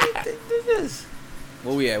hating. I did this.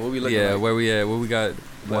 Where we at? Where we looking at? Yeah, where we at? What we got?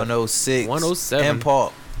 106. 107. And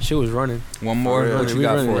Paul. She was running. One more. What you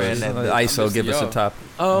got for it? ISO, give us a top.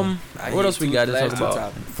 What else we got to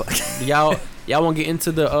talk about? Y'all want to get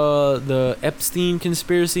into the Epstein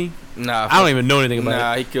conspiracy? Nah, I don't even know anything about it.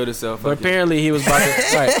 Nah, he killed himself. But apparently he was about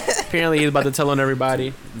to. Apparently he was about to tell on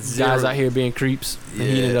everybody. Guys out here being creeps.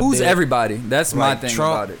 Yeah. Who's everybody? That's my thing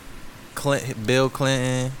Trump, about it. Bill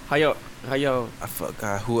Clinton. How y'all? I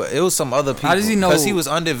forgot who. It was some other people. How does he know? Because he was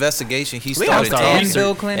under investigation. He started talking,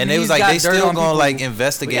 Bill Clinton, and they was like they still gonna like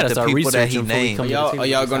investigate the people that he named. Are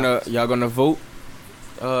y'all gonna vote?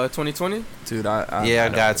 2020? Dude, I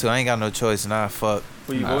got to. I ain't got no choice. Nah, fuck.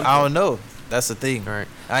 I don't know. That's the thing. Right.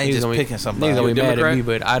 I ain't just picking somebody. Niggas gonna be mad at me,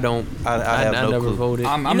 but I don't. I have no never clue. voted.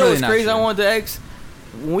 You know what's crazy? I wanted to ask.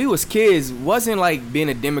 When we was kids, wasn't like being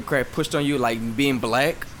a Democrat pushed on you like being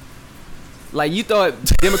black? Like you thought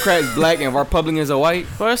Democrats black and Republicans are white?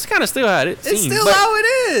 Well, it's kind of still how it seems. It's still how it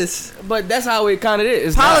is. But that's how it kind of is.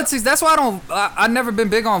 It's politics. That's why I've never been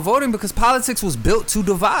big on voting, because politics was built to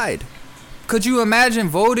divide. Could you imagine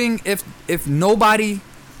voting if nobody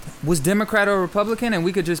was Democrat or Republican and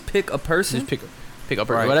we could just pick a person? Just pick a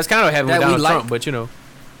person. Right. Well, that's kind of what happened with Donald Trump, but you know.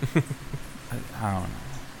 I don't know.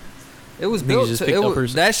 It was built to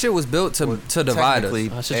that shit was built to divide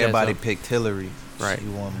us. Everybody picked Hillary. Right. She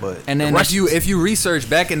won, but and then if you research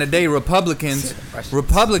back in the day, Republicans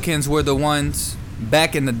were the ones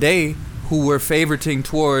back in the day who were favoriting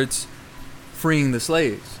towards freeing the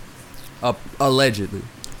slaves, allegedly.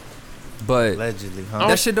 But allegedly, huh?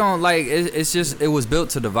 That shit don't like. It's just it was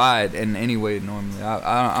built to divide in any way normally.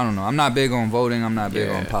 I don't know. I'm not big on voting. I'm not big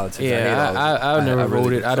on politics. Yeah, I've never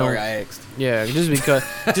voted. I don't. Sorry, I asked. Yeah, just because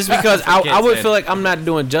I would feel like I'm not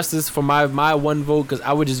doing justice for my one vote, because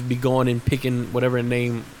I would just be going and picking whatever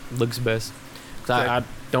name looks best. Cause I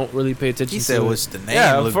don't really pay attention. He said, "What's the name?"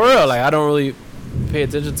 Yeah, for real. Like I don't really pay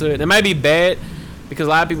attention to it. It might be bad. Because a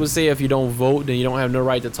lot of people say if you don't vote, then you don't have no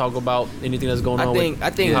right to talk about anything that's going on. I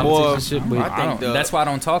think more. That's why I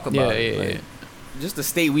don't talk about it. Yeah. Just the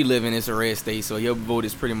state we live in is a red state, so your vote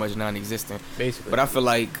is pretty much non-existent. Basically. But I feel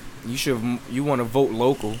like you want to vote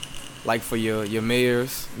local, like for your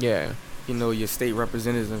mayors. Yeah. You know, your state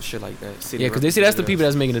representatives and shit like that. Because they say that's the people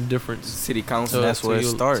that's making a difference. City council. So that's where it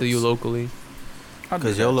starts. To you locally.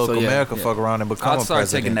 Because your local America fuck around and become a president. I'll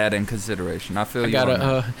start taking that in consideration. I feel I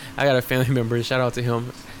got a family member. Shout out to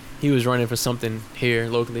him. He was running for something here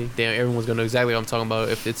locally. Damn, everyone's gonna know exactly what I'm talking about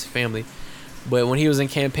if it's family. But when he was in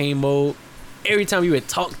campaign mode, every time you would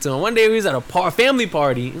talk to him. One day we was at a family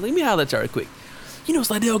party. Let me holler at y'all quick. You know,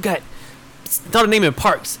 Slidell got, thought the name in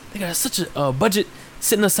parks. They got such a budget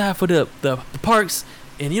sitting aside for the parks,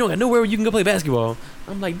 and you don't got nowhere where you can go play basketball.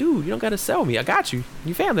 I'm like, dude, you don't gotta sell me. I got you.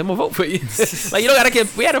 You family. I'm gonna vote for you. Like, you don't gotta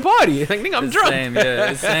get. We had a party. Like, nigga, I'm drunk.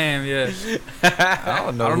 Same, yeah. I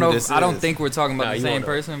don't know. I don't think we're talking about the same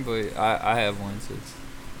person, but I have one.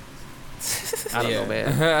 I don't know,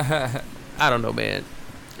 man. I don't know, man.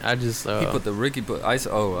 I just he put the Ricky put ISO.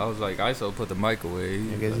 Oh, I was like, ISO put the mic away.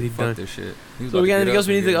 I guess he fucked this shit. So we got anything else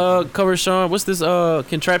we need to cover, Sean? What's this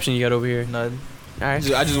contraption you got over here? Nothing. All right.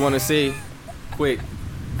 I just want to say, quick.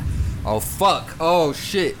 Oh fuck! Oh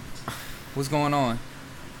shit! What's going on?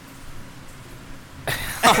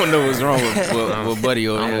 I don't know what's wrong with Buddy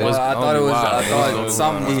over here. I thought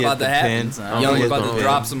something was about to happen. Young was about to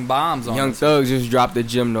drop some bombs on Young Thug just dropped the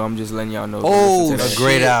gym though. I'm just letting y'all know. Oh, a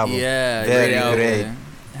great album. Yeah, great album. Man.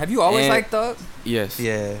 Have you always liked Thug? Yes.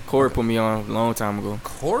 Yeah. Corey put me on a long time ago.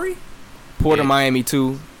 Corey? Port of Miami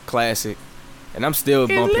 2, classic. And I'm still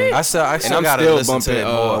bumping. I still gotta listen to it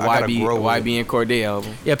more. YB and Cordae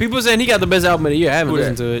album. Yeah, people saying he got the best album of the year. I haven't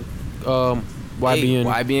listened to it.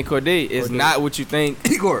 YB and Cordae is not what you think.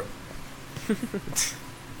 Igor.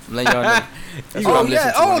 Let y'all know. Oh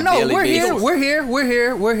yeah. Oh no, we're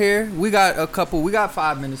here. We got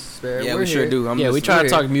 5 minutes to spare. Yeah, we sure do. We try to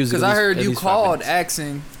talk music. Because I heard you called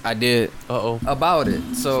asking. I did. About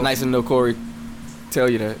it. So it's nice to know Corey tell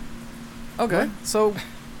you that. Okay. So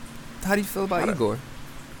how do you feel about Igor?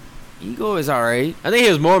 Igor is alright. I think he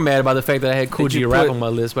was more mad about the fact that I had Kool G Rap on my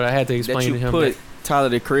list, but I had to explain to him. Put Tyler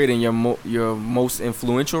the Creator in your most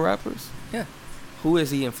influential rappers? Yeah. Who has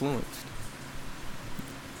he influenced?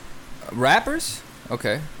 Rappers?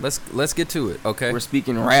 Okay. Let's get to it. Okay. We're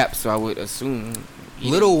speaking rap, so I would assume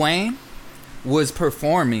Lil Wayne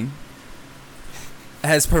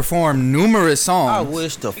has performed numerous songs. I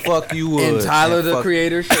wish the fuck you would. In Tyler the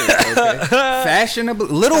Creator shit. Okay. Fashionable.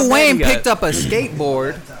 Lil Wayne picked up a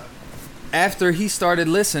skateboard after he started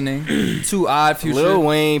listening to Odd Future. Lil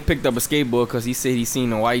Wayne picked up a skateboard because he said he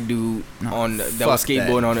seen a white dude that was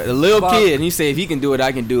skateboarding on it. A little kid, and he said if he can do it,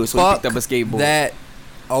 I can do it. So he picked up a skateboard. That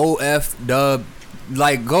OF dub,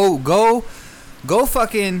 like go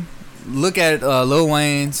fucking look at Lil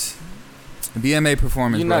Wayne's BMA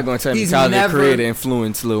performance. You're not gonna tell me Tyler the Creator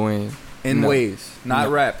influenced Lil Wayne in ways, not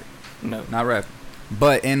rapping. No, not rapping,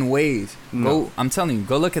 but in ways. No. I'm telling you,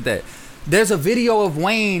 go look at that. There's a video of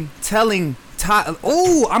Wayne telling Tyler.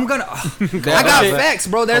 Oh, I got facts,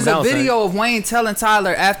 bro. There's a video of Wayne telling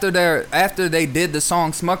Tyler after they did the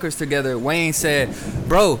song Smuckers together. Wayne said,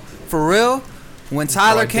 "Bro, for real, when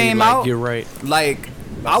Tyler came out, you're right. Like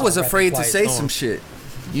I was afraid to say some shit.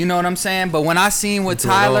 You know what I'm saying? But when I seen what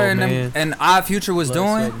Tyler and Odd Future was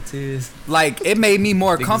doing, like it made me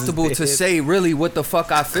more comfortable to say really what the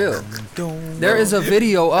fuck I feel. There is a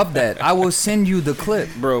video of that. I will send you the clip,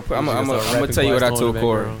 bro. I'm gonna tell you what I told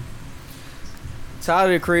Corey.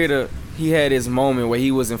 Tyler the Creator, he had his moment where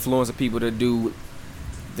he was influencing people to do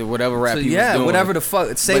the whatever rap he was doing. Whatever the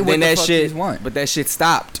fuck. Say what the fuck he want. But that shit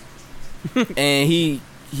stopped, and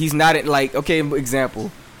he's not like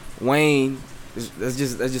example, Wayne. Let's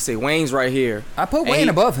just say Wayne's right here. I put Wayne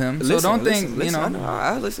above him, so don't think you know.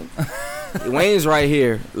 I listen. Wayne's right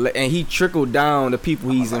here, and he trickled down the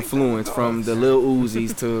people he's influenced from the Lil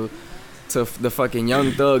Uzis to the fucking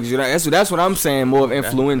Young Thugs. You know, that's what I'm saying. More of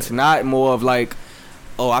influence, not more of like,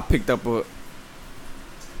 I picked up a.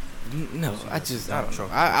 No, I don't know.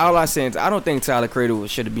 All I'm saying is I don't think Tyler Creator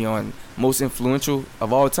should be on most influential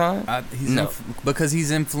of all time. Because he's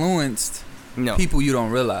influenced people you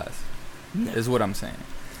don't realize. Is what I'm saying.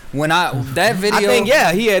 When that video, I think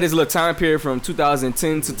he had his little time period from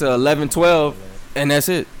 2010 to 11, 12, and that's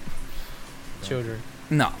it. Children.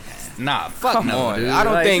 Fuck no, dude. I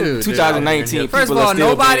don't think 2019. First of all,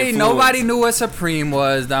 nobody knew what Supreme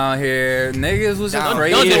was down here. Niggas was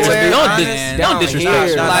afraid. Don't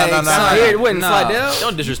disrespect.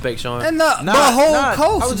 Don't disrespect Sean. And the whole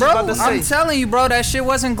coast, bro. I'm telling you, bro, that shit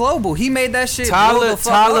wasn't global. He made that shit.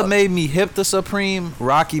 Tyler made me hip to Supreme.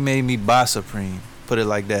 Rocky made me buy Supreme. Put it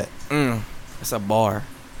like that. That's a bar.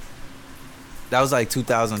 That was like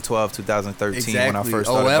 2012, 2013 when I first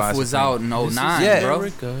started buying OF was out in 09, bro.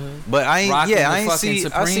 But I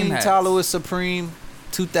seen Tyler with Supreme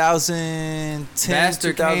 2010.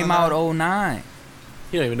 Bastard came out 09.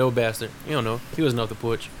 You don't even know Bastard. You don't know. He wasn't off the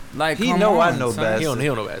porch. Like I know Bastard. He don't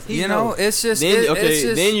know Bastard. You know, it's just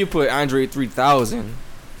then you put Andre 3000.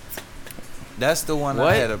 That's the one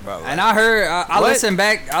I had about. And I heard,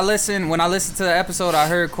 when I listened to the episode, I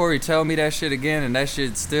heard Corey tell me that shit again, and that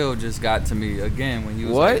shit still just got to me again when he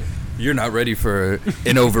was like, You're not ready for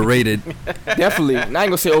an overrated. Definitely. I ain't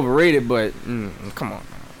gonna say overrated, but come on.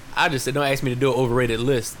 I just said don't ask me to do an overrated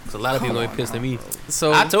list because a lot of people gonna be pissed at me.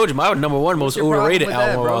 So I told you my number one most overrated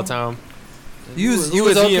album of all time. You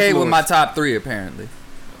was okay with my top 3 apparently.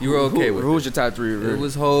 You were okay with it. Who was your top 3? It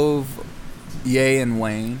was Hove, Ye, and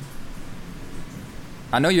Wayne.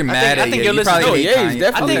 I know you're mad at Ye. You probably hate Kanye.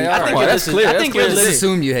 Definitely. I think that's clear. I think your list. Just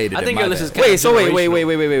assume you hated it. I think your list is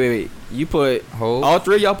wait. You put Hove. All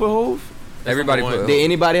 3 of y'all put Hove? Everybody put Hove. Did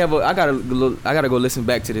anybody have I gotta go listen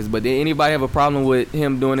back to this, but did anybody have a problem with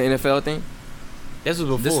him doing the NFL thing? This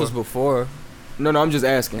was before. No, I'm just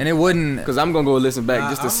asking. And it wouldn't, because I'm gonna go listen back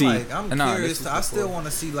just to see. I'm curious. I still want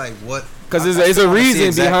to see like what. Because there's a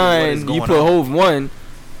reason behind you put Hove 1,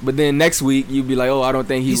 but then next week you be like, oh, I don't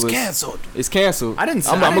think he's canceled. It's canceled. I didn't.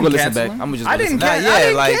 I'm gonna go listen back. I'm just. I didn't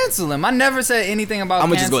cancel him. I never said anything about. I'm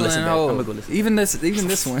gonna just go listen back. I'm gonna go listen. Even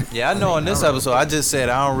this one. Yeah, I know. On this episode, I just said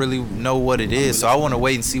I don't really know what it is, so I want to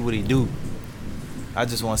wait and see what he do. I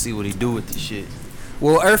just want to see what he do with this shit.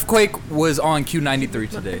 Well, Earthquake was on Q93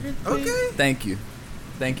 today. Okay. Thank you,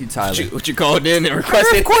 Tyler. What you called in and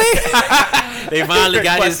requested? They finally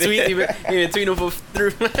got his tweet. He been tweeting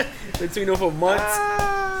for months.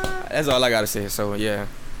 That's all I gotta say. So yeah,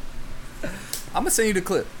 I'm gonna send you the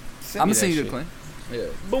clip. I'm gonna send you the clip. Yeah.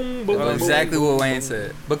 Boom, boom. Exactly what Wayne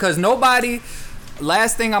said. Because nobody.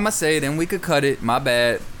 Last thing I'm gonna say, then we could cut it. My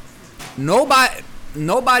bad.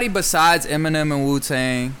 Nobody besides Eminem and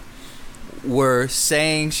Wu-Tang were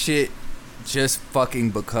saying shit just fucking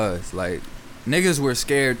because. Like, niggas were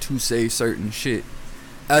scared to say certain shit,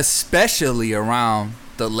 especially around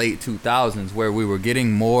the late 2000s where we were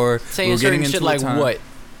getting more saying certain shit like what?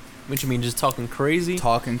 What you mean, just talking crazy?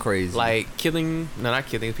 Talking crazy, like killing? No, not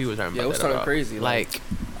killing. People talking about that. Yeah, talking crazy. Like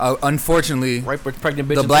unfortunately, pregnant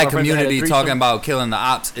bitches. The black community talking about killing the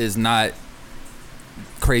ops is not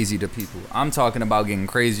crazy to people. I'm talking about getting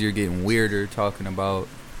crazier, getting weirder. Talking about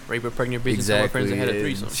rape a pregnant bitch. Exactly. Friends that had a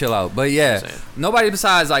threesome. Chill out. But yeah, nobody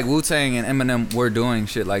besides like Wu-Tang and Eminem were doing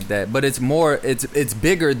shit like that. But it's more, it's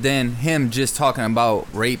bigger than him just talking about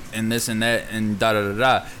rape and this and that and da da da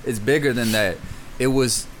da. It's bigger than that. It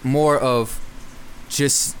was more of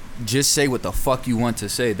just say what the fuck you want to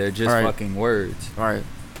say. They're just fucking words. All right.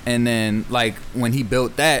 And then like when he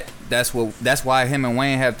built that's why him and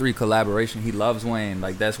Wayne have 3 collaborations. He loves Wayne.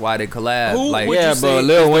 Like that's why they collab. Like yeah, but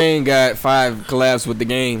Lil Wayne got 5 collabs with the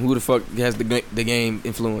game. Who the fuck has the game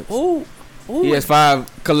influence? Ooh. He has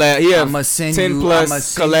 5 collabs. He has 10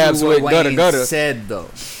 plus collabs with Gutter Gutter. Said though.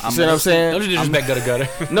 You see what I'm saying? Don't you disrespect Gutter Gutter?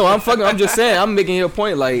 No, I'm just saying. I'm making your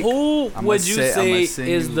point. Like, who would you say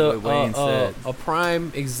is the a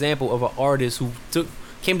prime example of an artist who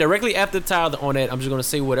came directly after Tyler on that? I'm just gonna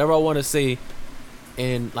say whatever I want to say,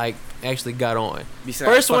 and like actually got on.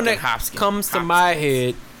 Besides first one that comes to my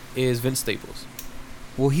head is Vince Staples.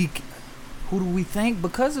 Well, who do we thank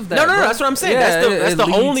because of that? No, that's what I'm saying. Yeah, that's the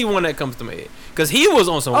only one that comes to my head. Because he was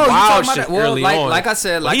on some wild shit early on. Like I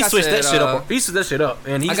said, he switched that shit up. He switched that shit up.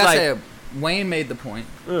 And he's like I said, Wayne made the point.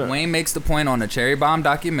 Yeah. Wayne makes the point on the Cherry Bomb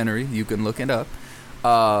documentary. You can look it up.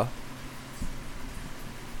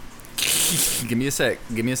 Give me a sec.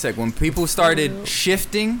 When people started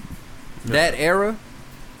shifting that era,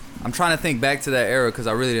 I'm trying to think back to that era because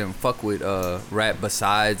I really didn't fuck with rap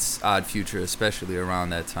besides Odd Future, especially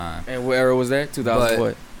around that time. And what era was that? 2000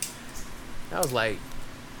 what? That was like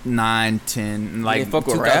 9, 10, like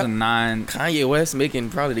 2009. Kanye West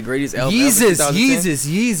making probably the greatest album.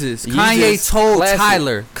 Yeezus. Kanye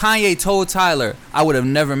told Tyler, I would have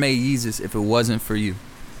never made Yeezus if it wasn't for you.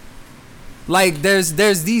 Like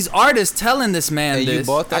there's these artists telling this man hey, this. You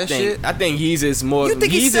bought that shit? I think Yeezus more.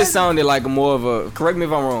 Yeezus sounded like more of a. Correct me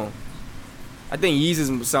if I'm wrong. I think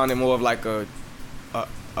Yeezus sounded more of like a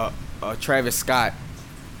Travis Scott,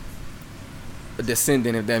 a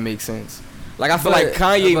descendant, if that makes sense. Like I feel like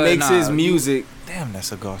Kanye makes his music. Damn,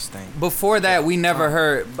 that's a ghost thing. Before that, we never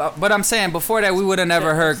heard. But I'm saying before that, we would have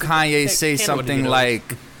never heard Kanye say something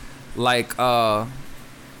like, there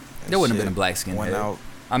wouldn't have been a black skin head. Out.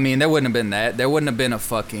 I mean, there wouldn't have been that. There wouldn't have been a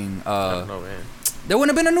fucking. I don't know, man. There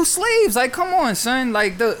wouldn't have been a New Slaves. Like, come on, son.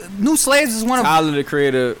 Like the New Slaves is one of. Tyler, the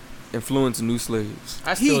creator, influenced New Slaves.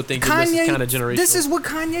 I still think Kanye, this is kind of generational. This is what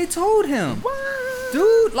Kanye told him. What?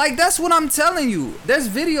 Dude, like that's what I'm telling you. There's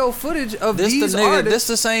video footage of these artists. This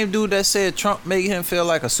the same dude that said Trump made him feel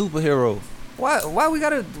like a superhero. Why we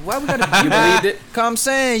gotta you believed it? I'm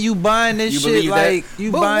saying you buying this shit like that?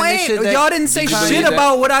 You but buying Wayne, this shit that y'all didn't say shit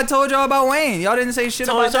about what I told y'all about Wayne. Y'all didn't say shit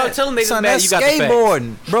about that. Tell them they son, that's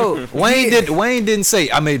skateboarding, bro. Wayne didn't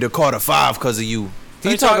say I made the Carter 5 because of you.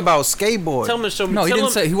 He talk about skateboarding. Tell him to show me. No, he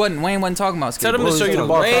didn't say Wayne wasn't talking about skateboarding. Tell him to show you the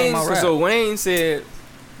bar. So Wayne said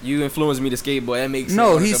You influenced me to skateboard. That makes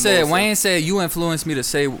no. He said Wayne said you influenced me to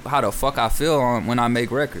say how the fuck I feel when I make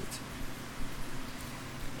records.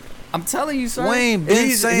 I'm telling you, son. Wayne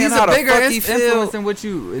been saying how the fuck he influence than what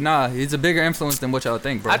you. Nah, he's a bigger influence than what y'all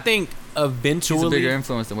think, bro. I think eventually he's a bigger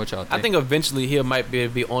influence than what y'all think. I think eventually he might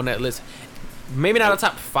be on that list. Maybe not the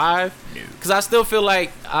top 5, because I still feel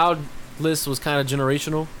like our list was kind of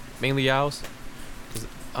generational, mainly y'all's.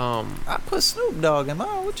 I put Snoop Dogg in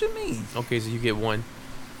mine. What you mean? Okay, so you get 1.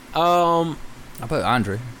 I put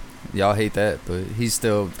Andre. Y'all hate that, but he's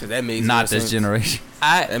still that makes not this generation.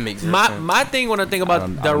 That makes my thing when I think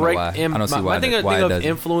about direct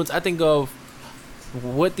influence, I think of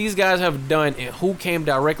what these guys have done and who came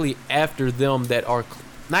directly after them that are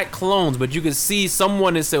not clones, but you can see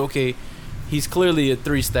someone and say, okay, he's clearly a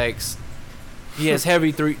 3 Stacks. He has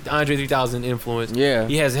heavy Andre 3000 influence. Yeah.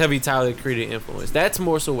 He has heavy Tyler Creator influence. That's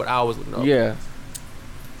more so what I was looking at. Yeah.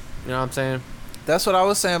 You know what I'm saying? That's what I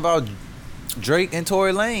was saying about Drake and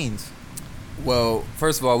Tory Lanez. Well,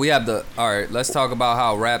 first of all, we have all right, let's talk about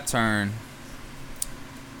how rap turned.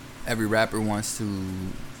 Every rapper wants to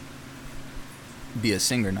be a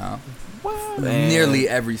singer now. What? Nearly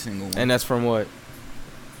every single one. And that's from what?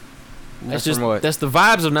 That's the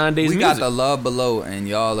vibes of 9 days we music. got the Love Below, and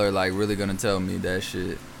y'all are like really gonna tell me that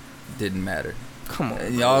shit didn't matter. Come on,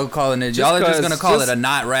 and y'all calling it. Y'all are just gonna call it a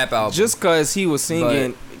not rap album. Just cause he was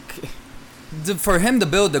singing. For him to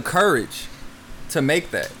build the courage to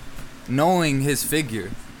make that, knowing his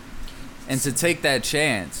figure, and to take that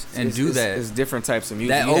chance and do that. It's different types of music.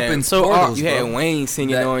 That opens portals. You had Wayne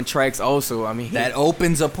singing on tracks also. I mean, that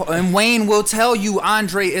opens up. And Wayne will tell you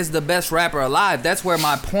Andre is the best rapper alive. That's where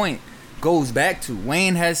my point goes back to.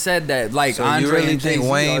 Wayne has said that. Like, so Andre you really think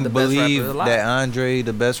Wayne believe that Andre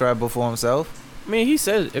the best rapper for himself? I mean, he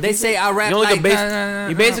says they say I rap like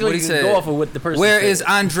you basically can go off of what the person. Where said. is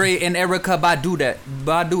Andre and Erykah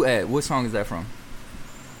Badu at? What song is that from?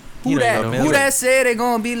 Who that said they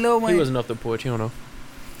gonna be Lil Wayne? He wasn't off the porch. You don't know.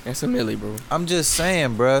 That's a Millie, bro. I'm just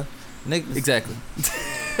saying, bro. Niggas. Exactly.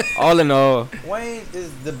 All in all, Wayne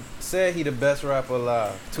is said he the best rapper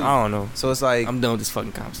alive. Too. I don't know. So it's like I'm done with this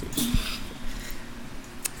fucking conversation.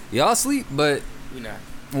 Y'all sleep, but we not.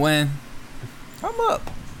 When I'm up.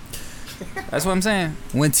 That's what I'm saying.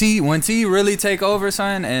 When T really take over,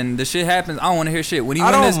 son, and the shit happens, I don't want to hear shit. When he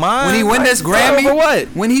win this Grammy, for what?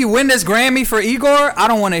 When he win this Grammy for Igor, I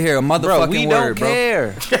don't want to hear a motherfucking word, bro. We don't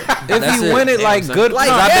care. If he win it, like good,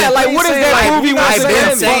 like what is that movie? I've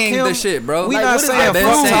been saying the shit, bro. We not saying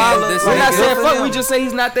fuck. We're not saying fuck. We just say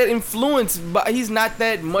he's not that influenced, but he's not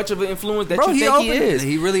that much of an influence that you think he is.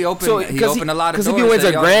 He really opened. He opened a lot of doors. Because if he wins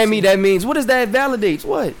a Grammy, that means what does that validate?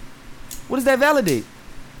 What does that validate?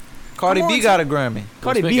 Cardi B got a Grammy.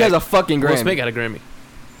 Cardi B has a fucking Grammy. Will Smith got a Grammy.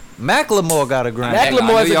 Macklemore got a Grammy.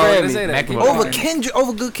 Macklemore has a Grammy. Over Kendrick,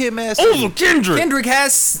 over Good Kid, Mad City. Over Kendrick. Kendrick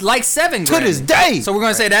has like 7 to this day. So we're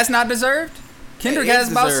gonna say that's not deserved. Kendrick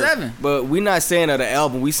has about 7. But we're not saying of the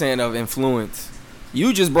album. We saying of influence.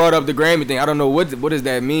 You just brought up the Grammy thing. I don't know what does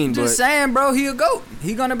that mean. Just saying, bro. He a goat.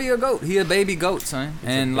 He gonna be a goat. He a baby goat, son.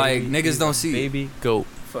 And like niggas don't see baby goat.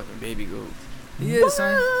 Fucking baby goat. He is,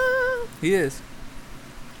 son. He is.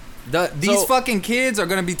 These fucking kids are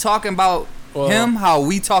gonna be talking about him how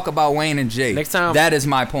we talk about Wayne and Jay. Next time, that is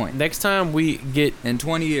my point. Next time we get in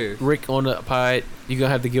 20 years Rick on the pod, you're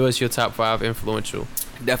gonna have to give us your top 5 influential.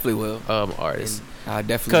 Definitely will. Artists. I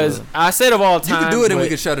definitely will. Because I said of all time, you can do it and we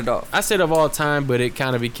can shut it off. I said of all time, but it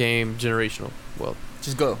kind of became generational. Well,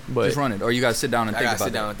 just go, just run it, or you gotta sit down and think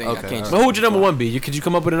about it. Okay. I can't. But who would your number 1 be? Could you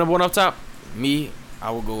come up with a number 1 off top? Me,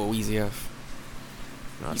 I would go with Weezy F.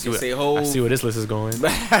 I see where this list is going.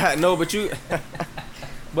 No, but you.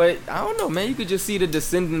 But I don't know, man. You could just see the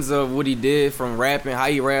descendants of what he did from rapping, how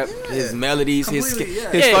he rapped, his melodies, his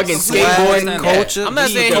fucking skateboarding culture. I'm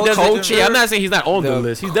not saying he doesn't. Yeah, I'm not saying he's not on the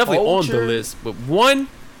list. He's definitely on the list. But one,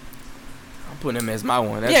 I'm putting him as my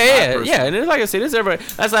one. That's yeah. And like I said, this everybody.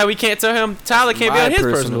 That's like we can't tell him Tyler can't be on his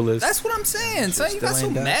personal list. That's what I'm saying, son. You got so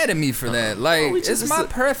mad at me for that. Like it's my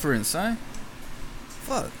preference, son.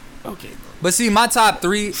 Fuck. Okay. But see, my top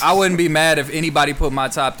 3, I wouldn't be mad if anybody put my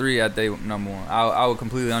top 3 at their number 1. I would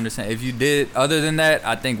completely understand. If you did, other than that,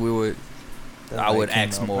 I think we would. I would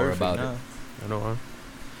ask more about it. I know, huh?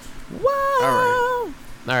 Wow.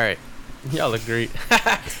 All right. Y'all look great. All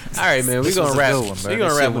right, man. We're gonna wrap. We're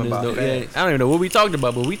gonna wrap on this note. Yeah, I don't even know what we talked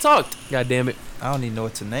about, but we talked. God damn it. I don't even know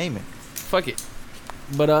what to name it. Fuck it.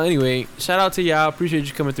 But anyway, shout out to y'all. Appreciate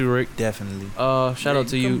you coming through, Rick. Definitely. Shout out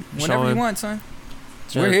to you, whenever Sean. you want, son.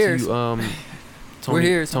 We're here. We're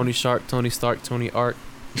here. Tony Shark, Tony Stark, Tony Art.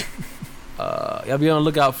 Y'all be on the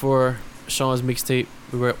lookout for Sean's mixtape.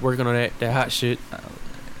 We were working on that hot shit.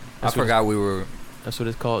 I forgot we were That's what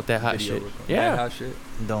it's called. That hot Video shit. record. Yeah. That hot shit.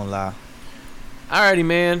 Don't lie. Alrighty,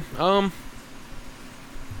 man. Trying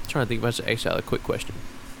to think if I should ask y'all a quick question.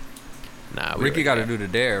 Nah, Ricky got to do the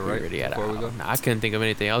dare, right? Before we go. Nah, I couldn't think of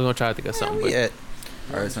anything. I was gonna try to think of something. But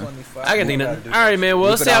all right, son. I can think of nothing. Alright, man.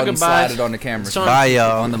 Well, let's say our goodbyes. Slide it on the camera. Bye,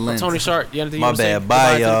 y'all. On the lens. Tony Sharp, you anything My you bad. say?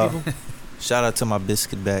 Bye, y'all. Shout out to my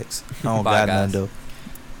biscuit backs. I don't got none though.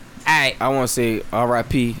 I want to say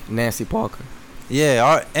R.I.P. Nancy Parker.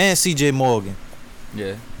 Yeah, and C.J. Morgan.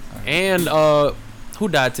 Yeah. And who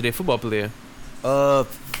died today? Football player.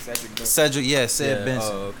 Cedric. Yeah,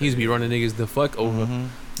 Benson. Okay. He used to be running niggas the fuck over.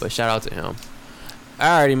 But shout out to him.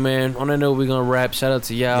 Alrighty, man. On that note, we're gonna wrap. Shout out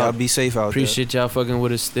to y'all. Y'all be safe out Appreciate y'all fucking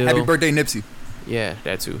with us still. Happy birthday, Nipsey. Yeah,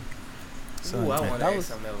 that too. Ooh, that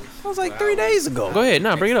was like 3 days ago. Go ahead.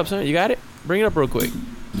 Nah, bring it up, son. You got it? Bring it up real quick.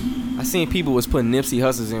 I seen people was putting Nipsey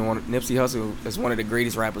Hussle as one of the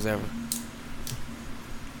greatest rappers ever.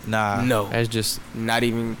 Nah. No. That's just not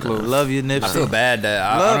even close. Love you, Nipsey. I feel bad that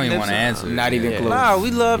I don't even want to answer. Not even close. Nah, we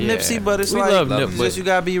love Nipsey, but it's just you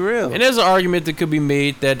gotta be real. And there's an argument that could be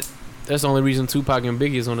made that that's the only reason Tupac and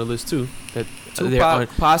Biggie is on the list too. That Tupac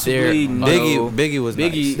possibly Biggie was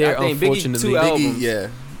Biggie. Nice. I think Biggie 2 albums. Yeah.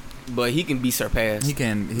 But he can be surpassed. He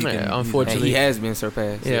can. Unfortunately, he has been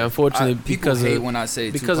surpassed. Yeah, unfortunately, because hate of when I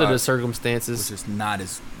say because Tupac, of the circumstances, which is not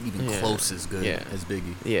as even close as good as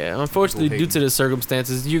Biggie. Yeah, unfortunately, due to the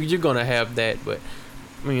circumstances, you're gonna have that. But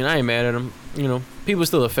I mean, I ain't mad at him. You know, people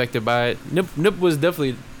still affected by it. Nip was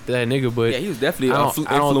definitely that nigga, but yeah, he was definitely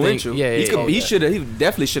influential. He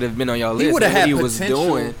definitely should have been on y'all list. He would have had he potential.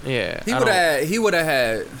 Was doing. Yeah, he would have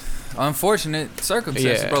had unfortunate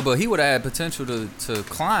circumstances, bro. But he would have had potential to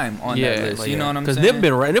climb on that list. You know what I'm saying? Because Nip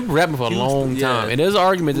been rapping for a long time, and there's an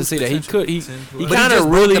argument to say that he could. He kind of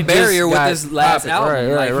really the barrier with this last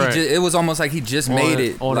album. Right. It was almost like he just made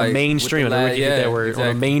it on a mainstream. On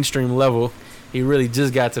a mainstream level. He really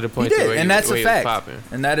just got to the point. He did, and that's a fact.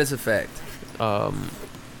 And that is a fact.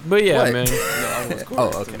 But yeah, man.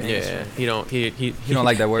 Okay. Yeah, he don't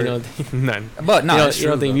like that word. None. But no, you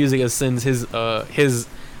don't think music ascends his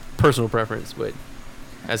personal preference, but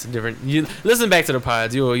that's a different. You listen back to the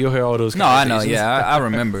pods, you'll hear all those. No, I know. Yeah, I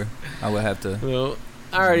remember. I would have to. Well,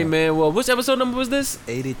 alrighty, man. Well, which episode number was this?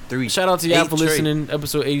 83. Shout out to y'all for listening.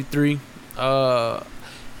 Episode 83.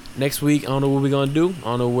 Next week, I don't know what we're gonna do. I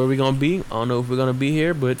don't know where we're gonna be. I don't know if we're gonna be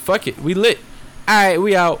here, but fuck it, we lit. All right,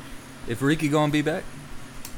 we out. If Ricky gonna be back.